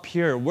who are up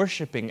here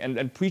worshiping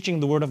and preaching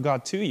the Word of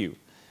God to you?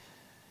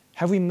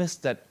 Have we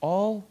missed that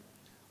all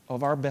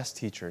of our best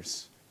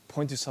teachers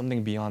point to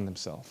something beyond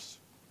themselves?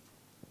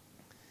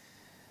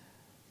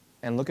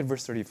 And look at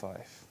verse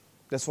 35.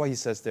 That's why he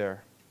says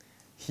there,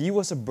 he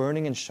was a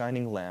burning and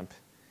shining lamp,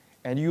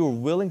 and you were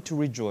willing to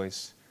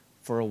rejoice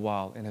for a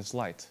while in his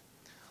light.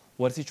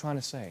 What is he trying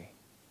to say?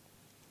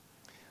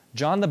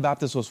 John the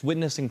Baptist was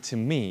witnessing to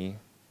me,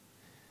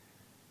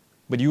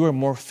 but you are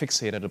more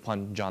fixated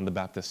upon John the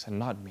Baptist and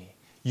not me.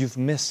 You've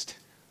missed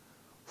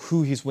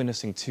who he's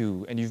witnessing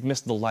to, and you've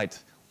missed the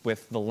light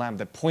with the lamp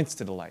that points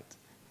to the light.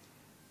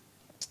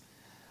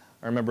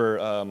 I remember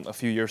a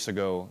few years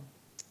ago,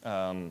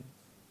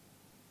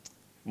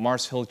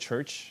 Mars Hill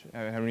Church.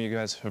 How many of you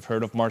guys have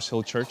heard of Mars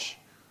Hill Church?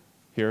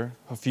 Here,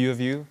 a few of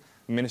you.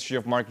 Ministry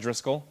of Mark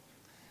Driscoll.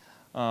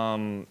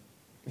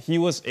 He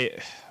was a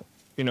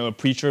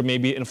preacher,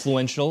 maybe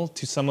influential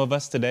to some of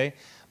us today,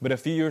 but a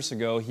few years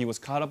ago, he was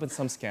caught up in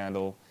some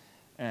scandal,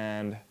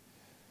 and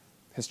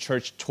his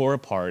church tore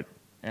apart,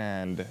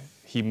 and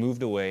he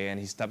moved away, and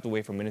he stepped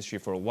away from ministry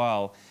for a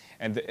while,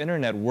 and the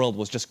internet world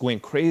was just going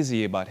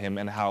crazy about him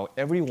and how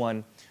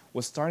everyone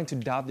was starting to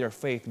doubt their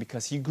faith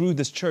because he grew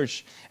this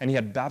church, and he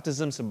had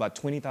baptisms of about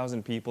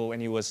 20,000 people,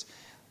 and he was,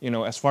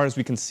 as far as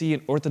we can see,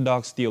 an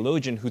Orthodox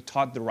theologian who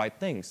taught the right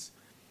things.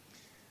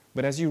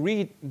 But as you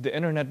read the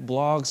internet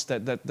blogs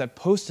that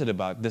posted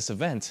about this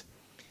event,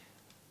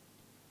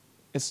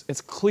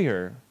 it's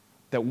clear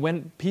that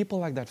when people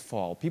like that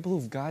fall, people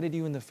who've guided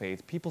you in the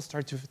faith, people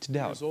start to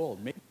doubt.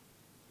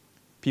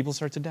 People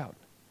start to doubt.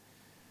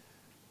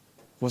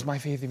 Was my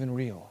faith even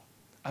real?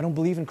 I don't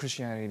believe in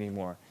Christianity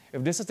anymore.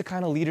 If this is the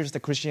kind of leaders that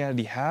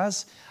Christianity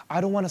has,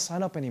 I don't want to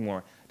sign up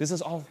anymore. This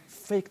is all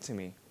fake to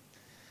me.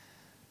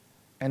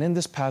 And in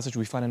this passage,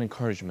 we find an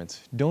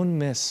encouragement. Don't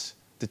miss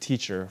the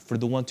teacher for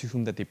the one to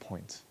whom that they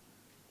point,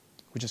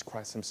 which is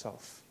Christ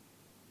himself.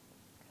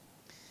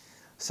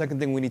 Second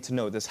thing we need to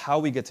note is how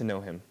we get to know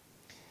him.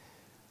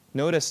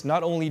 Notice,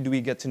 not only do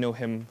we get to know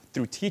him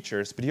through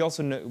teachers, but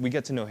we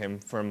get to know him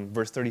from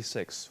verse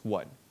 36.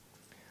 What?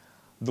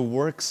 The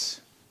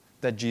works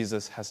that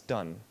Jesus has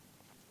done.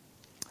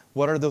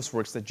 What are those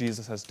works that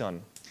Jesus has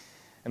done?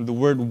 And the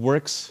word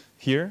works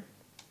here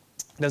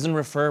doesn't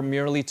refer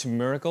merely to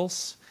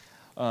miracles.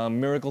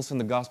 Miracles in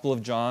the Gospel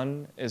of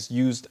John is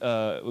used,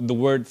 the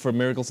word for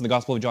miracles in the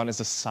Gospel of John is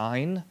a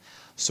sign.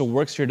 So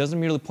works here doesn't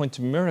merely point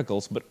to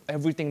miracles, but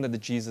everything that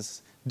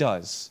Jesus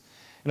does.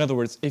 In other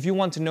words, if you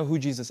want to know who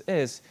Jesus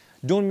is,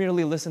 don't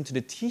merely listen to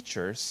the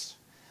teachers,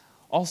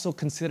 also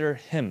consider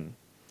him.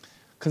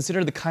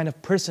 Consider the kind of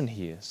person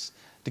he is.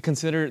 To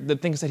consider the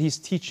things that he's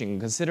teaching.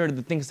 Consider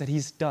the things that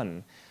he's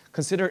done.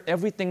 Consider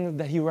everything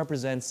that he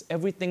represents,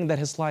 everything that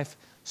his life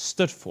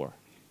stood for.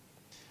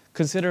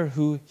 Consider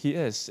who he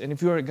is. And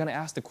if you are going to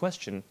ask the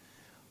question,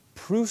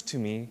 prove to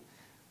me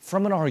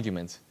from an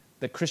argument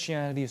that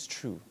Christianity is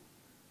true.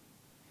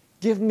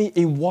 Give me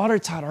a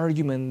watertight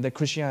argument that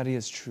Christianity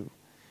is true.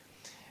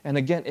 And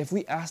again, if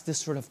we ask this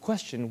sort of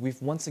question,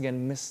 we've once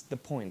again missed the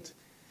point.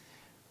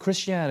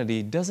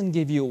 Christianity doesn't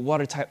give you a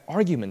watertight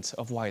argument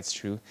of why it's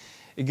true.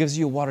 It gives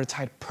you a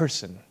watertight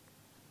person.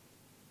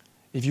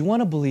 If you want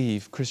to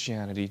believe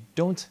Christianity,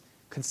 don't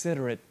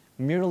consider it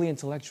merely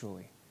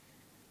intellectually.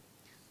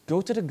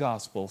 Go to the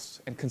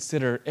Gospels and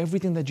consider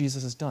everything that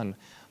Jesus has done.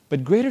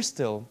 But greater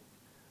still,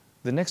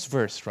 the next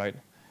verse, right?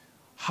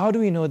 How do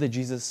we know that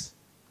Jesus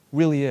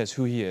really is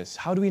who he is?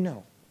 How do we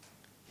know?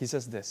 He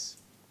says this,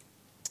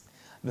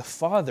 "The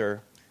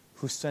Father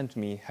who sent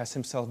me has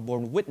himself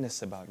borne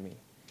witness about me.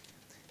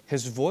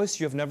 His voice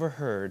you have never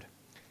heard,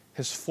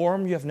 his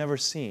form you have never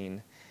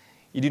seen.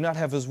 You do not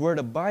have his word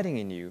abiding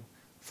in you,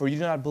 for you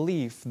do not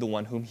believe the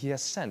one whom he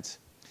has sent.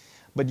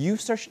 But you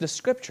search the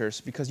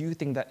scriptures because you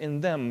think that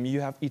in them you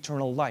have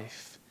eternal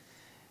life,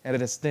 and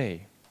it is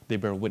they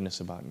bear witness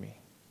about me."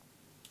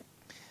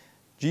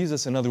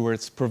 Jesus, in other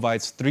words,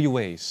 provides three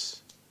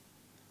ways,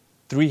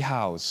 three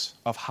hows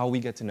of how we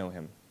get to know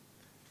him.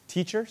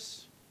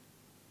 Teachers,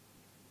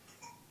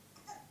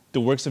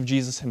 the works of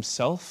Jesus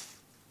himself,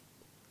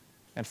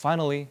 and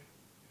finally,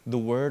 the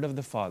word of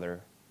the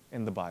Father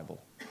in the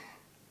Bible.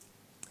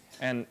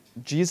 And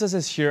Jesus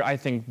is here, I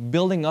think,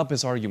 building up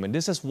his argument.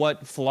 This is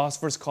what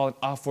philosophers call an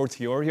a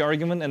fortiori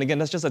argument. And again,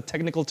 that's just a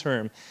technical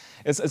term.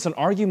 It's an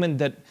argument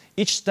that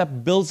each step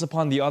builds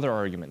upon the other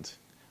argument,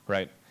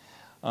 right?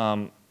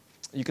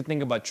 You could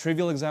think about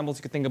trivial examples.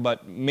 You could think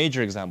about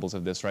major examples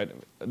of this, right?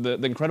 The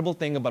incredible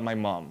thing about my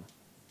mom,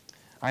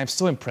 I am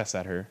so impressed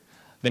at her.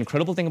 The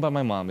incredible thing about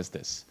my mom is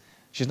this.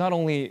 She's not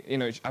only,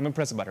 I'm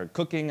impressed about her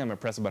cooking, I'm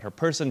impressed about her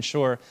person,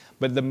 sure,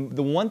 but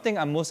the one thing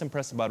I'm most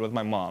impressed about with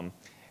my mom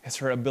is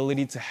her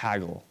ability to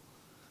haggle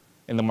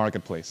in the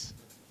marketplace.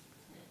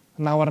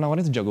 Nawar-nawarin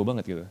itu jago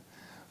banget gitu.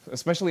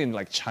 Especially in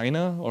like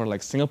China or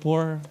like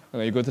Singapore,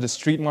 you go to the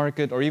street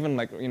market or even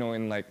like,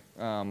 in like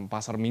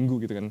pasar minggu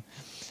gitu kan.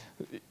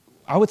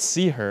 I would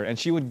see her and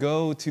she would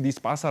go to these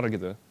pasar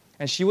gitu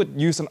and she would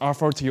use an a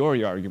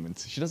fortiori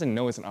argument. She doesn't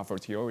know it's an a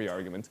fortiori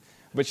argument,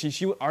 but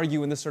she would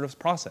argue in this sort of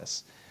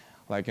process.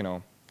 Like,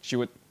 she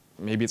would,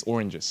 maybe it's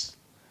oranges.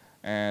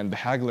 And the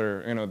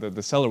haggler,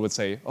 the seller would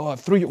say, "Oh,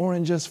 3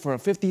 oranges for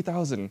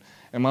 50,000."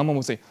 And my mom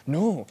would say,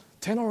 "No,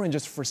 10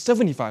 oranges for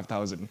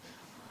 75,000."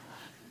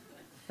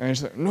 And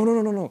she's like,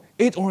 "No,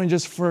 8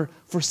 oranges for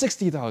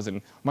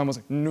 60,000." Mom was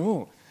like,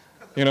 "No,"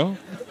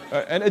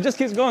 and it just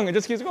keeps going,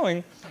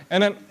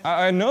 And then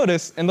I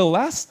noticed in the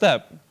last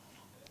step,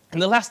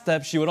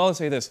 she would always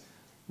say this,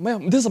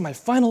 "Ma'am, this is my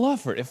final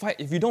offer.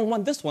 If you don't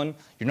want this one,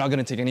 you're not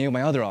going to take any of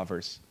my other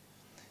offers.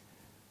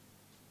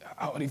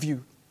 I'll give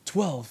you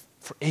 12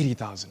 for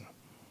 80,000.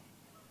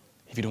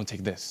 If you don't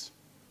take this,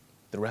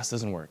 the rest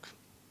doesn't work."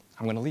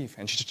 I'm going to leave.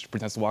 And she just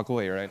pretends to walk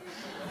away, right?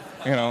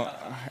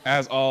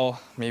 As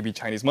all maybe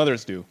Chinese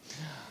mothers do.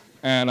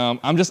 And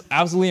I'm just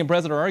absolutely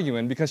impressed at her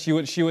argument because she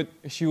would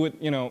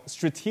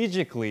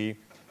strategically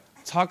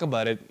talk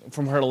about it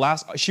from her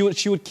last. She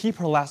would keep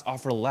her last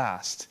offer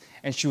last,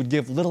 and she would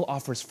give little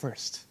offers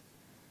first,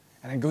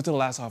 and then go to the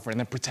last offer and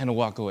then pretend to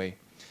walk away.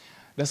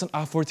 That's an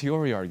a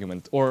fortiori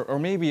argument, or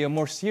maybe a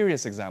more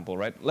serious example,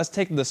 right? Let's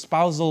take the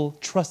spousal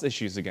trust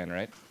issues again,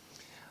 right?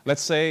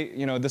 Let's say,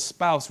 the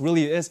spouse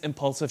really is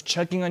impulsive,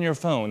 checking on your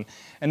phone,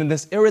 and then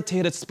this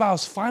irritated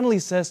spouse finally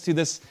says to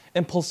this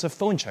impulsive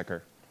phone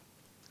checker,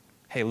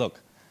 hey, look,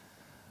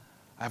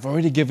 I've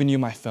already given you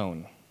my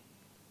phone.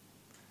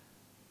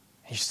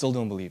 You still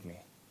don't believe me.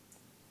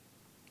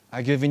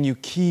 I've given you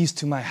keys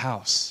to my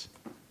house.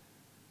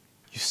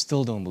 You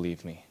still don't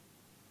believe me.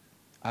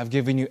 I've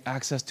given you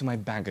access to my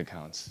bank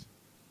accounts.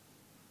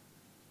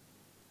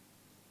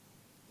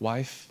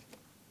 Wife,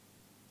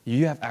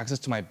 you have access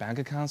to my bank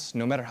accounts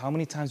no matter how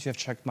many times you have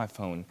checked my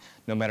phone,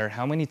 no matter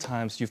how many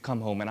times you've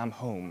come home and I'm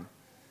home.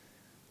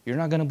 You're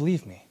not going to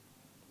believe me.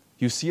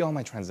 You see all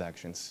my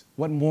transactions.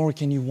 What more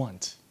can you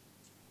want?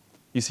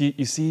 You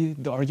see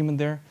the argument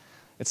there?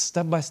 It's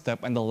step by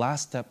step, and the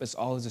last step is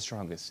always the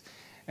strongest.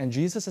 And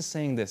Jesus is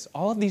saying this.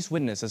 All of these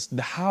witnesses,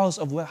 the house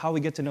of how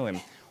we get to know him.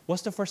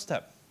 What's the first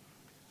step?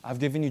 I've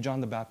given you John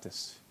the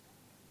Baptist.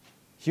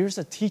 Here's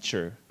a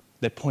teacher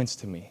that points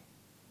to me.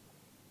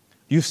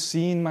 You've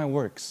seen my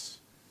works,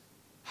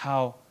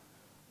 how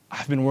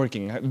I've been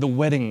working, the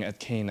wedding at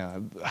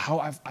Cana, how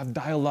I've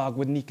dialogued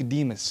with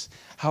Nicodemus,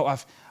 how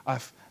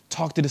I've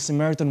talked to the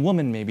Samaritan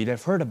woman maybe,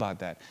 they've heard about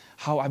that,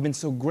 how I've been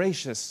so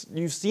gracious.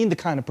 You've seen the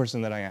kind of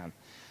person that I am.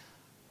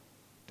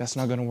 That's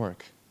not going to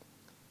work.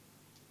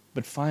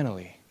 But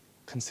finally,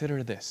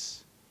 consider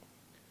this.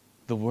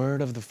 The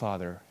word of the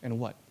Father and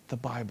what? The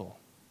Bible.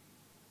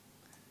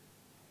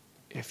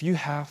 If you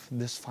have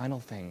this final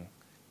thing,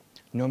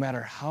 no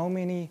matter how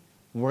many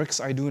works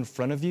I do in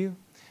front of you,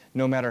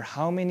 no matter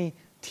how many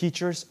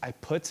teachers I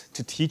put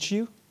to teach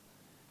you,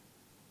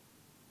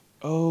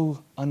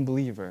 oh,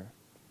 unbeliever,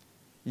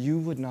 you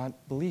would not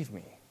believe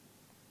me.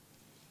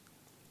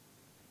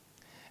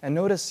 And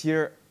notice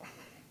here,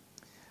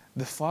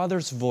 the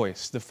Father's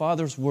voice, the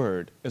Father's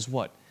word is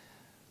what?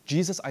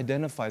 Jesus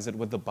identifies it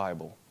with the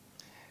Bible.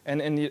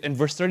 And in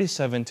verse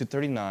 37 to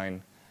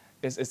 39,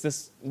 is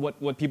this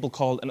what people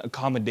call an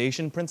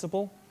accommodation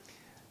principle?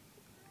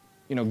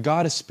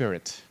 God is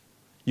spirit.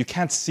 You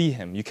can't see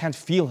him. You can't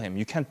feel him.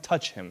 You can't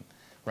touch him,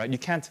 right? You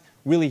can't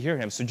really hear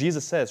him. So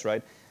Jesus says,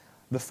 right,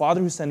 the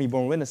Father who sent me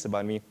bore witness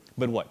about me,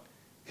 but what?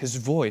 His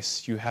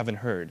voice you haven't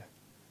heard.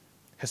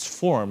 His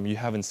form you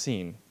haven't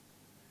seen.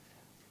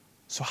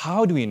 So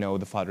how do we know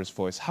the Father's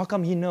voice? How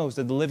come he knows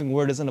that the living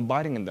word isn't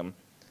abiding in them?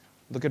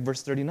 Look at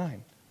verse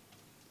 39.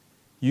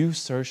 You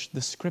search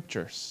the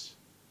scriptures.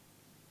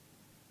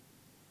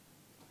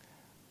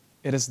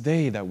 It is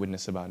they that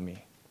witness about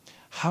me.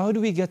 How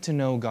do we get to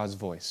know God's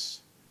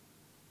voice?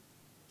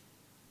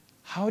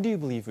 How do you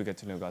believe we get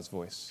to know God's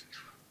voice?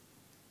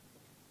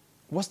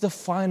 What's the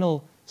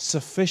final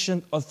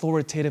sufficient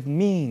authoritative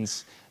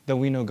means that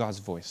we know God's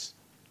voice?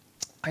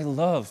 I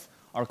love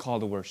our call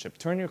to worship.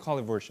 Turn your call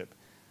to worship.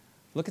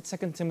 Look at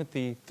 2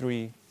 Timothy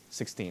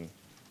 3:16.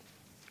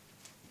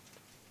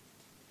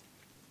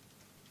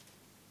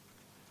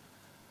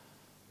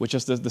 Which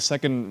is the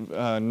second,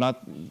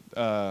 not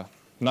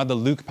the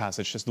Luke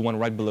passage, just the one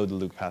right below the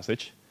Luke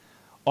passage.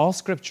 All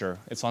Scripture,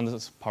 it's on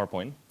this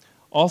PowerPoint,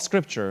 all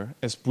Scripture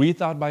is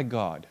breathed out by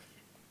God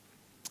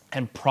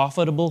and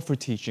profitable for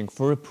teaching,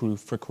 for reproof,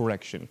 for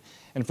correction,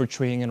 and for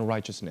training in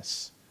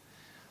righteousness.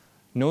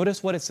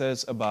 Notice what it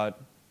says about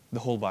the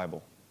whole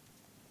Bible.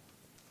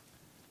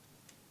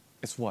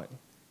 It's what?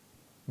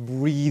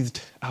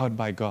 Breathed out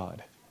by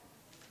God.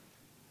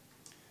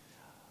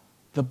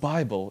 The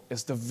Bible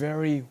is the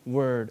very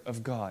word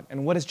of God.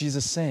 And what is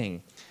Jesus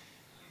saying?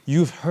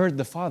 You've heard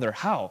the Father.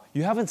 How?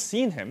 You haven't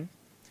seen him.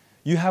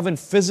 You haven't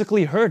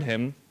physically heard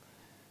him.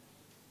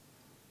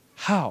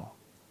 How?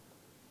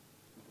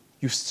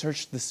 You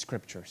searched the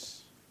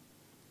scriptures.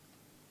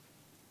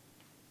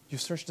 You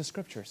searched the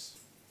scriptures.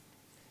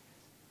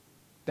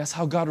 That's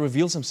how God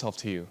reveals himself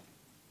to you.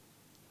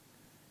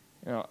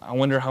 I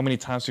wonder how many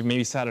times you've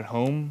maybe sat at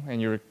home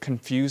and you're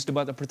confused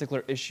about a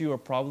particular issue or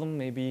problem.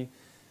 Maybe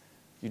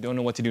you don't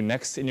know what to do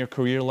next in your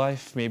career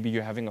life. Maybe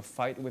you're having a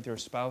fight with your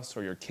spouse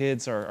or your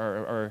kids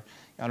or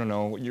I don't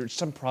know,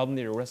 some problem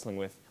that you're wrestling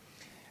with.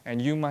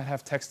 And you might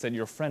have texted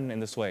your friend in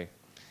this way.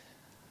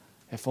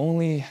 If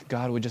only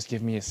God would just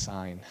give me a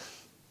sign.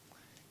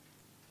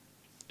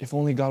 If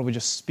only God would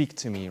just speak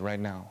to me right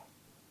now.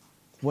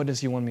 What does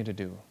he want me to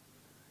do?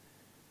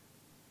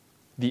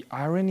 The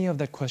irony of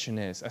that question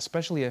is,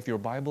 especially if your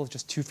Bible is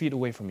just 2 feet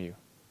away from you,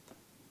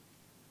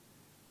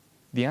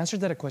 the answer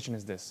to that question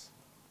is this: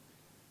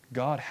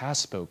 God has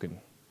spoken.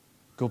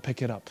 Go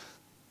pick it up.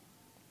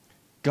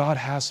 God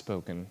has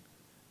spoken.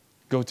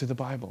 Go to the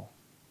Bible.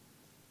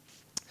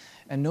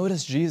 And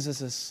notice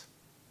Jesus'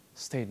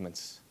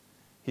 statements.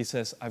 He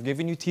says, I've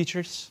given you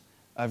teachers.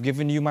 I've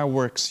given you my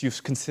works.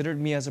 You've considered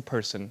me as a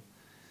person.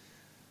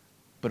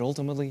 But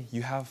ultimately,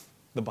 you have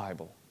the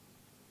Bible.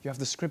 You have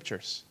the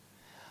scriptures.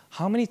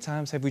 How many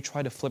times have we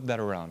tried to flip that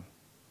around?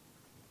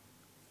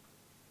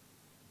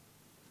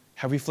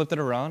 Have we flipped it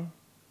around?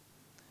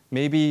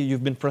 Maybe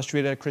you've been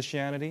frustrated at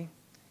Christianity,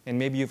 and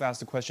maybe you've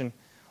asked the question,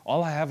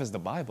 all I have is the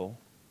Bible.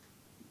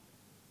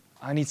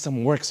 I need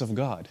some works of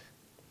God.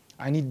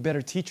 I need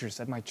better teachers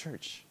at my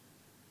church.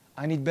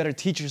 I need better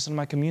teachers in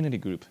my community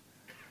group.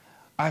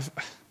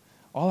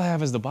 All I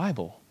have is the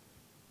Bible.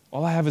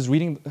 All I have is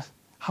reading.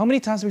 How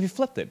many times have you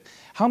flipped it?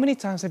 How many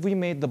times have we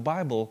made the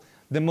Bible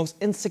the most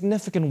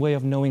insignificant way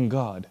of knowing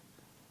God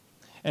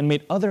and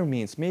made other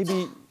means,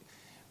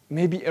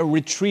 maybe a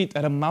retreat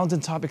at a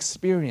mountaintop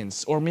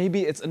experience, or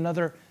maybe it's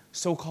another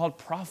so-called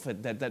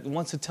prophet that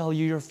wants to tell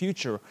you your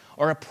future,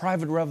 or a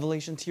private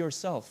revelation to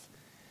yourself.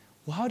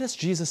 Well, how does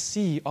Jesus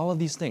see all of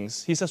these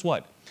things? He says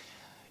what?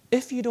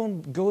 If you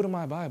don't go to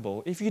my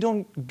Bible, if you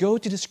don't go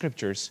to the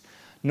scriptures,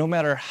 no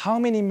matter how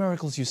many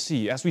miracles you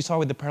see, as we saw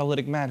with the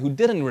paralytic man who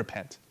didn't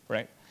repent,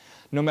 right?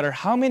 No matter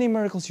how many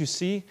miracles you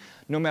see,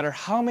 no matter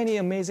how many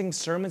amazing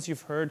sermons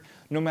you've heard,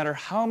 no matter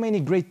how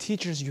many great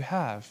teachers you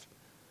have,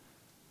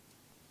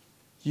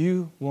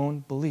 you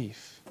won't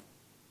believe.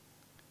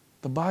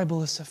 The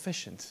Bible is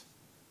sufficient.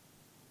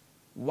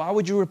 Why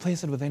would you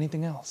replace it with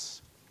anything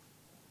else?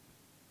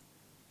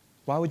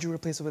 Why would you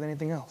replace it with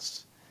anything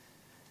else?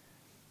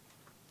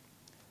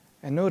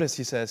 And notice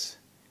he says,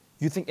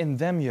 you think in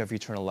them you have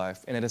eternal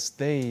life, and it is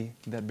they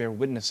that bear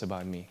witness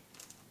about me.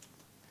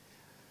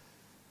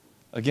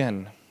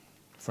 Again,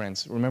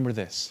 friends, remember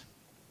this.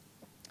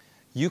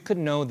 You could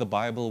know the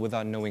Bible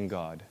without knowing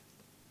God,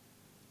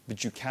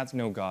 but you can't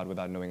know God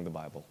without knowing the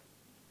Bible.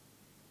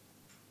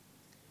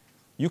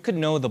 You could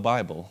know the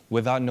Bible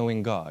without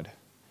knowing God.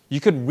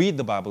 You could read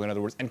the Bible, in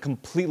other words, and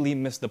completely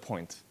miss the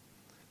point.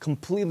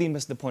 Completely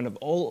miss the point of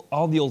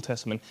all the Old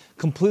Testament,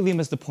 completely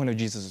miss the point of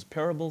Jesus'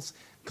 parables,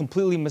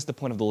 completely miss the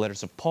point of the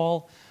letters of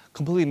Paul,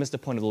 completely miss the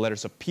point of the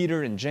letters of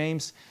Peter and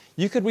James.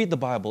 You could read the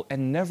Bible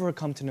and never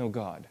come to know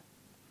God.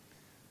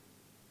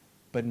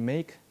 But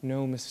make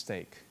no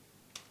mistake,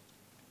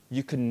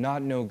 you could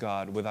not know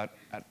God without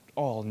at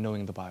all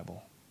knowing the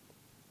Bible.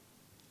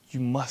 You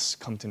must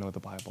come to know the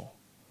Bible.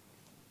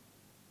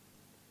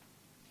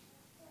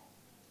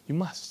 You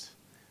must.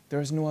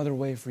 There is no other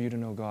way for you to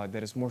know God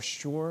that is more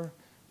sure,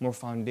 more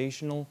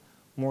foundational,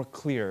 more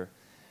clear.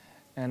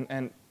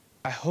 And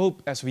I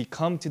hope as we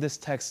come to this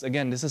text,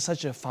 again, this is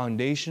such a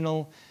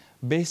foundational,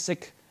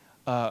 basic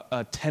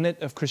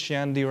tenet of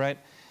Christianity, right?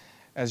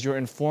 As you're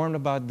informed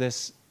about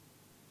this,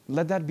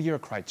 let that be your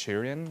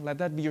criterion. Let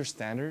that be your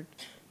standard.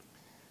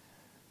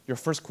 Your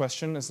first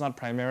question is not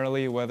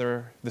primarily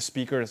whether the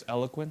speaker is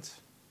eloquent.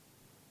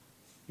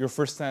 Your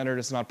first standard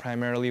is not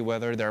primarily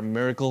whether there are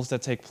miracles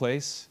that take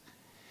place.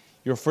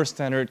 Your first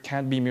standard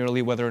can't be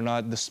merely whether or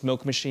not the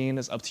smoke machine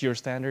is up to your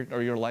standard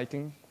or your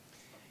liking.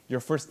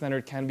 Your first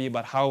standard can be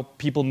about how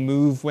people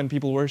move when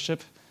people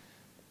worship.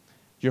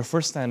 Your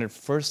first standard,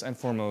 first and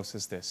foremost,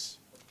 is this.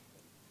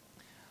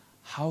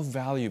 How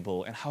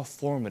valuable and how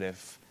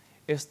formative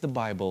is the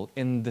Bible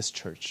in this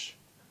church?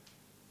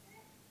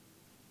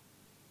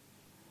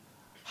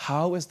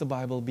 How is the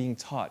Bible being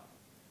taught?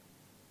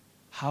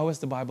 How is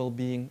the Bible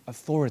being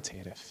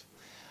authoritative?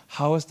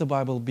 How is the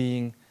Bible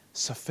being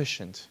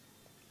sufficient?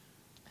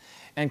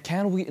 And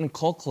can we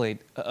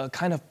inculcate a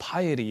kind of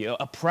piety,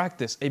 a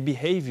practice, a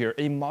behavior,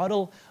 a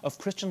model of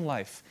Christian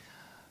life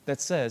that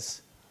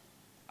says,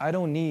 I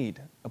don't need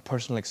a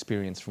personal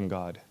experience from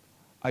God.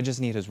 I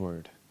just need His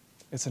Word.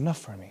 It's enough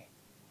for me.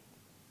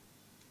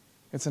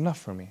 It's enough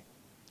for me.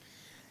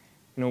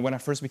 You know, when I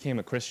first became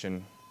a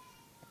Christian,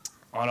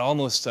 on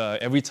almost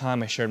every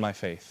time I shared my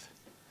faith,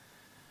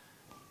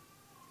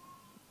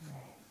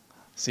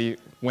 see,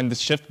 when the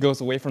shift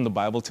goes away from the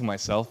Bible to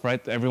myself,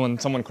 right,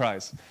 someone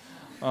cries.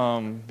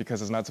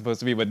 Because it's not supposed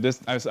to be, but this,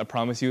 I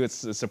promise you,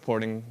 it's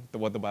supporting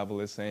what the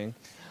Bible is saying.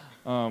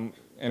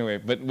 Anyway,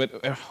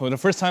 but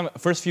the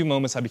first few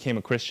moments I became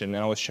a Christian,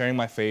 and I was sharing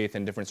my faith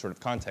in different sort of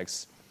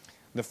contexts,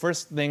 the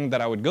first thing that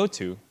I would go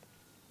to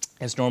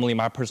is normally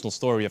my personal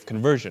story of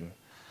conversion.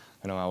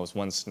 You know, I was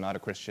once not a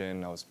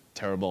Christian, I was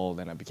terrible,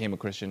 then I became a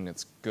Christian,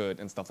 it's good,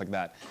 and stuff like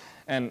that.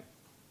 And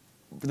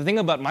the thing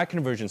about my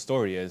conversion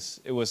story is,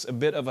 it was a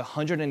bit of a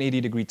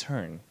 180-degree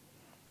turn,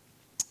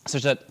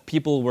 such that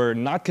people were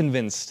not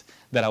convinced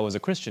that I was a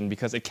Christian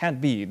because it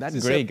can't be. That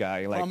gray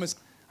guy, like,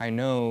 I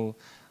know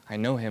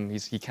him,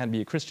 he can't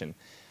be a Christian.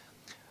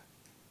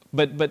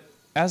 But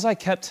as I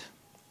kept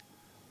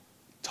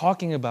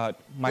talking about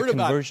my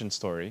conversion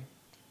story,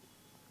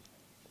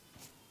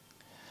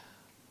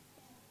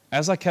 I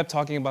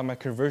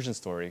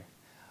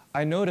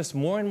noticed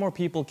more and more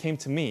people came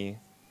to me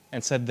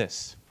and said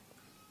this: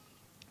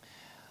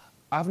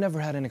 I've never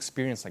had an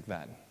experience like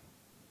that.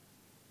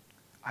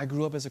 I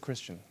grew up as a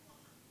Christian.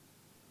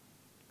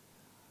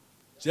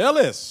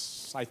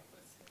 Jealous.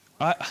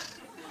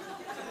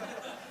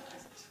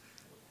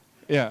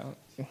 Yeah,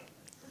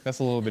 that's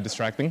a little bit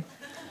distracting.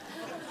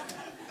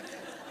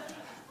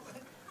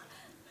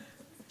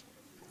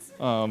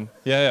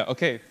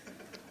 Okay.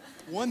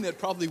 One that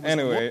probably was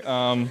Anyway,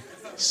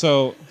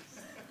 So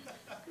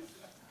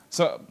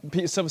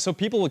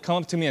people would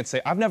come up to me and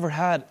say, I've never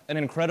had an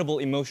incredible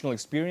emotional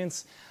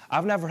experience.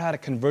 I've never had a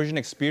conversion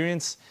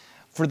experience.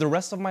 For the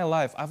rest of my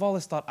life, I've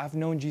always thought I've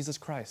known Jesus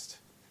Christ.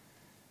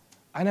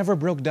 I never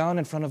broke down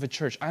in front of a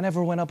church. I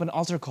never went up an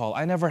altar call.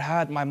 I never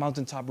had my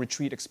mountaintop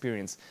retreat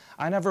experience.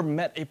 I never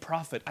met a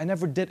prophet. I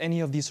never did any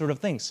of these sort of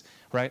things,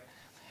 right?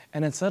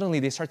 And then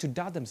suddenly they start to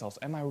doubt themselves.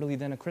 Am I really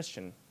then a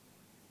Christian?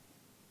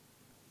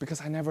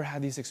 Because I never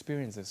had these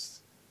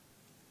experiences.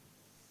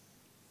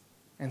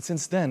 And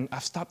since then,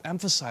 I've stopped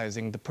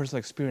emphasizing the personal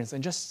experience.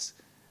 And just,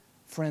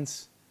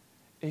 friends,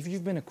 if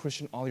you've been a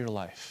Christian all your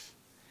life,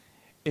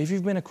 and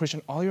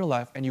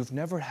you've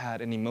never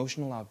had an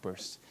emotional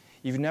outburst,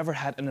 you've never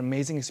had an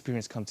amazing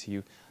experience come to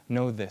you,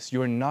 know this: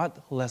 you are not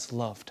less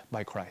loved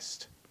by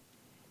Christ.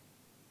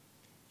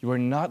 You are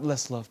not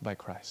less loved by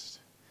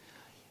Christ.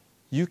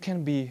 You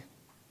can be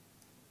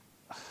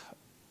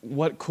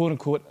what, quote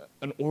unquote,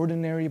 an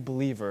ordinary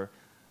believer.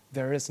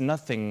 There is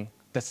nothing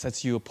that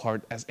sets you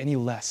apart as any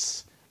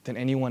less than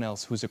anyone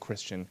else who's a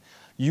Christian.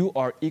 You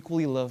are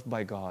equally loved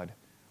by God,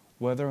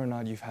 whether or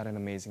not you've had an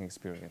amazing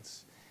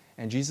experience.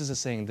 And Jesus is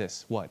saying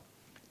this, what?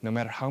 No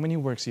matter how many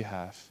works you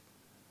have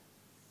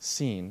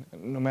seen,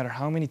 no matter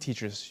how many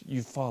teachers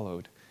you've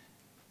followed,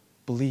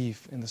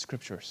 believe in the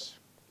Scriptures.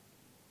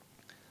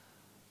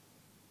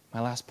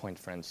 My last point,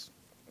 friends,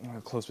 I'm going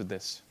to close with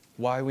this.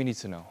 Why we need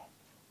to know.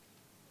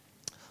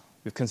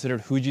 We've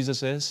considered who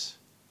Jesus is.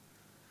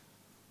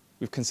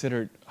 We've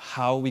considered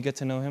how we get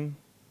to know Him.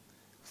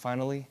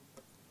 Finally,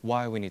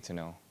 why we need to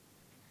know.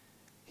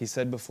 He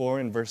said before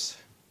in verse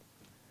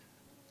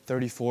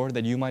 34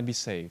 that you might be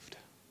saved.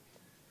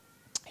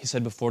 He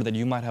said before that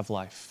you might have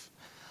life.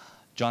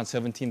 John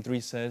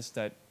 17:3 says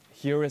that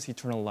here is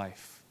eternal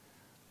life,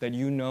 that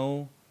you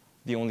know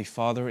the only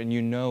Father and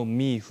you know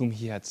me whom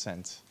He had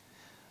sent.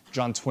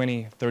 John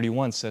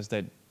 20:31 says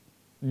that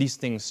these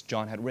things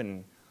John had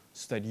written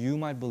so that you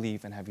might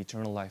believe and have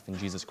eternal life in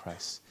Jesus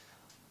Christ,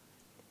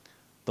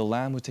 the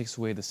Lamb who takes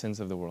away the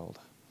sins of the world.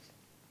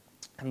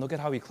 And look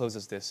at how he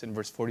closes this in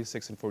verse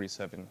 46 and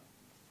 47.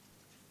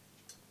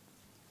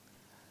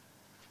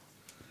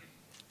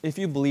 If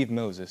you believe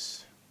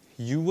Moses,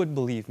 you would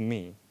believe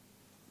me,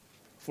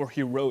 for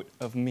he wrote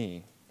of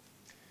me.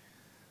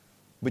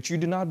 But you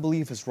do not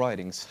believe his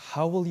writings.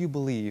 How will you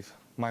believe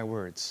my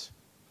words?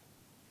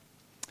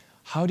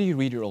 How do you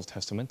read your Old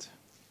Testament?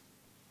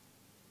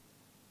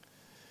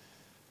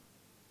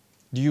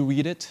 Do you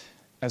read it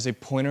as a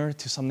pointer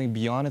to something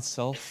beyond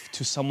itself,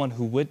 to someone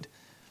who would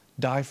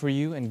die for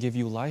you and give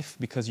you life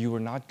because you were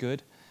not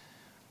good?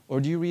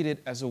 Or do you read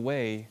it as a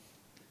way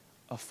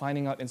of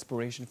finding out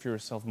inspiration for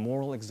yourself,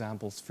 moral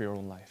examples for your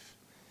own life?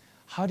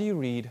 How do you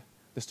read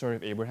the story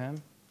of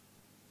Abraham?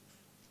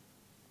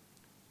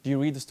 Do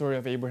you read the story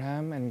of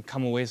Abraham and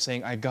come away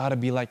saying, I gotta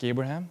be like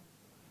Abraham?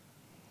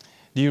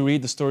 Do you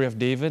read the story of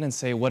David and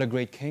say, what a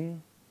great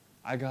king,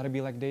 I gotta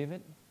be like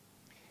David?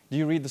 Do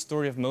you read the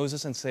story of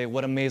Moses and say,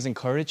 what amazing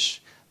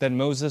courage, that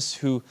Moses,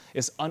 who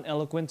is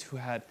uneloquent, who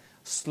had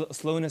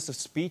slowness of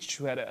speech,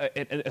 who had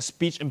a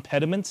speech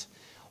impediment,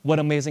 what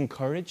amazing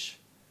courage,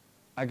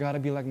 I gotta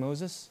be like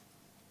Moses?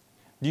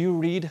 Do you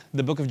read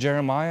the book of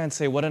Jeremiah and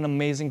say, what an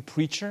amazing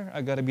preacher,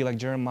 I gotta be like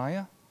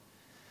Jeremiah?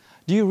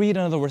 Do you read,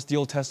 in other words, the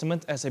Old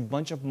Testament as a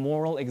bunch of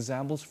moral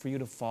examples for you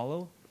to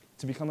follow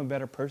to become a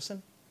better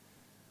person?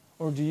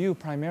 Or do you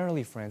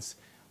primarily, friends,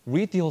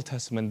 read the Old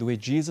Testament the way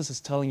Jesus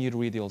is telling you to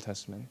read the Old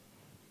Testament?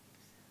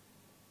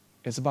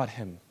 It's about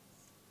Him.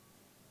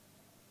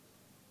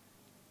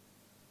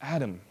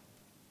 Adam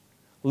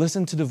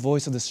listened to the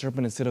voice of the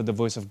serpent instead of the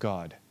voice of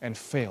God and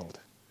failed.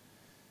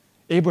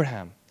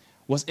 Abraham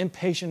was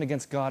impatient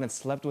against God and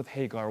slept with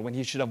Hagar when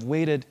he should have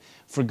waited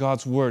for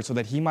God's word so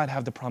that he might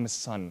have the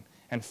promised son,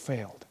 and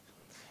failed.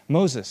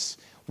 Moses,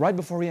 right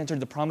before he entered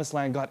the promised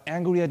land, got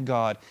angry at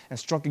God and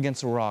struck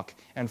against a rock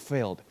and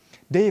failed.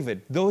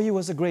 David, though he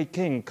was a great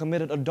king,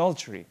 committed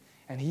adultery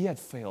and he had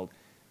failed.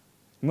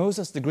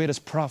 Moses, the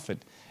greatest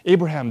prophet.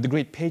 Abraham, the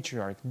great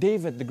patriarch.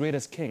 David, the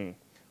greatest king.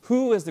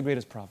 Who is the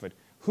greatest prophet?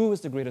 Who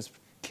is the greatest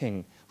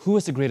king? Who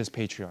is the greatest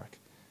patriarch?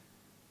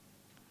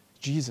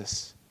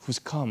 Jesus, who's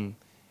come,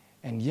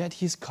 and yet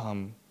He's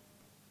come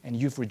and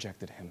you've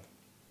rejected Him.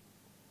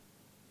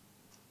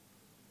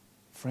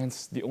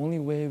 Friends, the only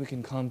way we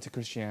can come to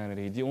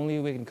Christianity, the only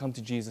way we can come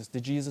to Jesus, the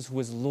Jesus who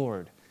is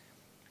Lord,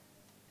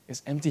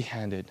 is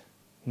empty-handed,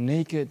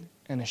 naked,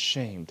 and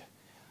ashamed,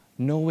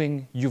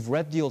 knowing you've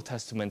read the Old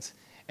Testament,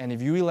 and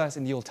if you realize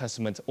in the Old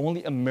Testament,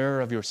 only a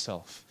mirror of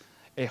yourself,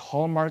 a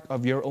hallmark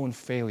of your own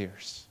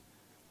failures.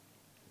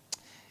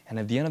 And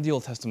at the end of the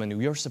Old Testament,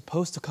 we are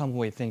supposed to come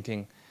away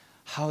thinking,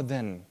 how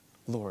then,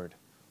 Lord,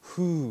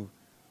 who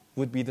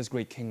would be this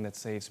great king that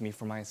saves me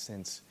from my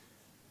sins?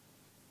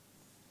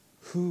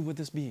 Who would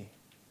this be?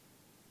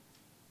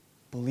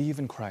 Believe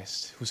in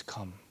Christ who's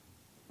come.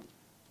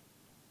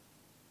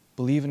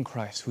 Believe in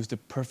Christ who's the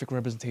perfect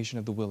representation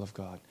of the will of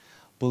God.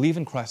 Believe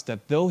in Christ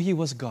that though He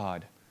was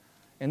God,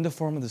 in the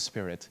form of the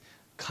Spirit,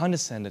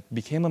 condescended,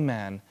 became a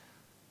man,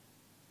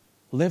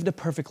 lived a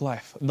perfect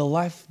life, the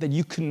life that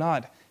you could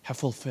not have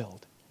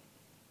fulfilled.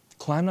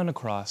 Climbed on a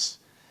cross,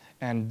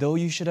 and though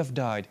you should have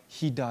died,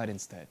 he died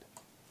instead.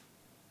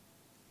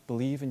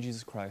 Believe in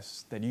Jesus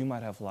Christ that you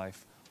might have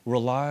life.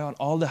 Rely on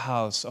all the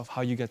house of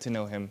how you get to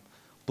know him.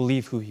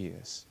 Believe who he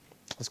is.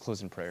 Let's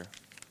close in prayer.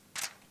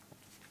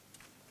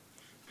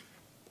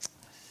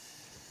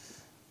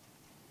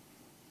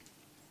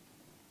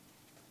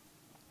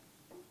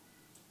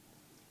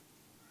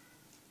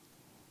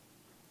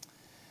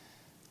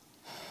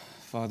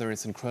 Father,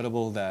 it's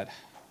incredible that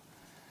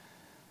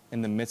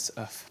in the midst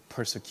of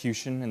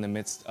persecution, in the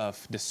midst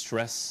of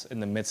distress, in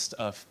the midst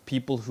of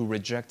people who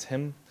reject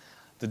him,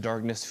 the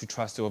darkness who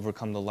tries to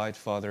overcome the light,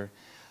 Father,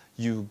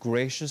 you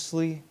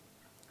graciously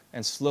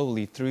and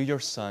slowly through your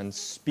Son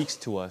speaks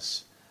to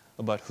us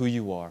about who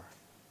you are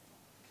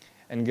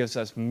and gives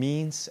us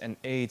means and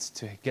aids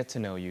to get to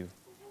know you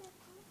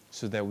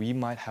so that we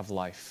might have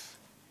life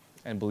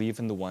and believe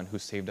in the one who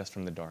saved us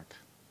from the dark.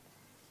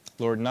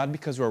 Lord, not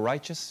because we're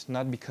righteous,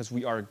 not because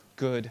we are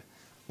good,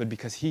 but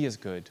because he is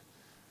good.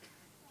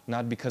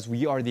 Not because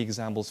we are the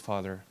examples,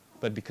 Father,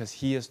 but because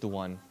he is the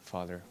one,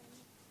 Father,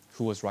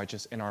 who was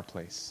righteous in our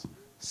place,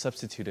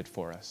 substituted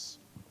for us.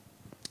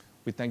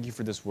 We thank you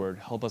for this word.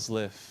 Help us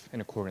live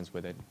in accordance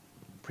with it.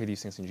 Pray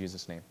these things in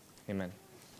Jesus' name. Amen.